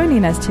much for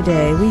joining us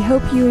today. We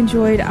hope you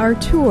enjoyed our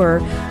tour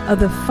of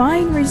the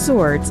fine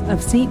resorts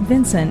of St.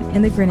 Vincent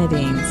and the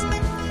Grenadines.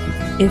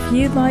 If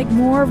you'd like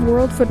more of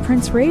World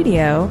Footprints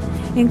Radio,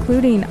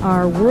 including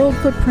our World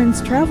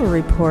Footprints Travel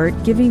Report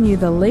giving you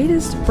the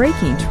latest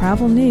breaking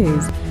travel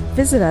news,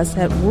 visit us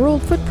at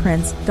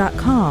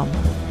worldfootprints.com.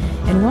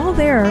 And while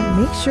there,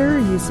 make sure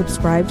you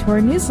subscribe to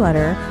our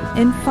newsletter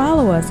and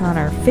follow us on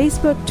our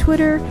Facebook,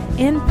 Twitter,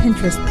 and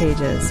Pinterest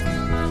pages.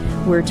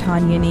 We're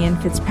Tanya and Ian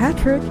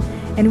Fitzpatrick,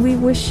 and we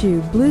wish you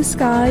blue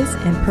skies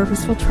and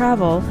purposeful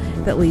travel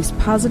that leaves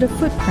positive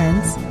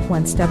footprints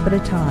one step at a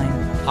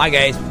time. Hi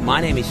guys,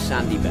 my name is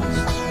Sandy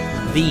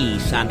Best, the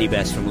Sandy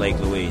Best from Lake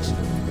Louise.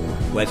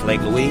 Where's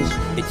Lake Louise?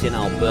 It's in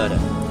Alberta.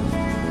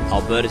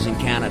 Alberta's in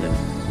Canada.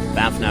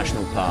 Banff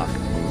National Park.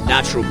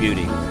 Natural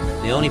beauty.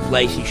 The only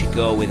place you should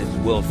go with is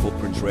World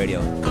Footprints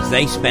Radio, because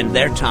they spend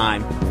their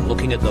time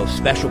looking at those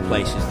special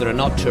places that are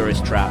not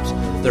tourist traps,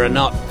 that are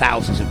not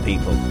thousands of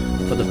people.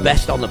 For the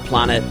best on the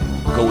planet,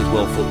 go with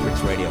World Footprints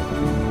Radio.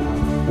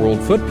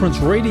 World Footprints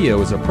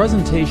Radio is a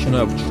presentation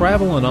of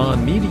Travel and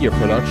On Media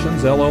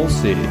Productions,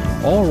 LLC.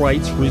 All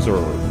rights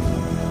reserved.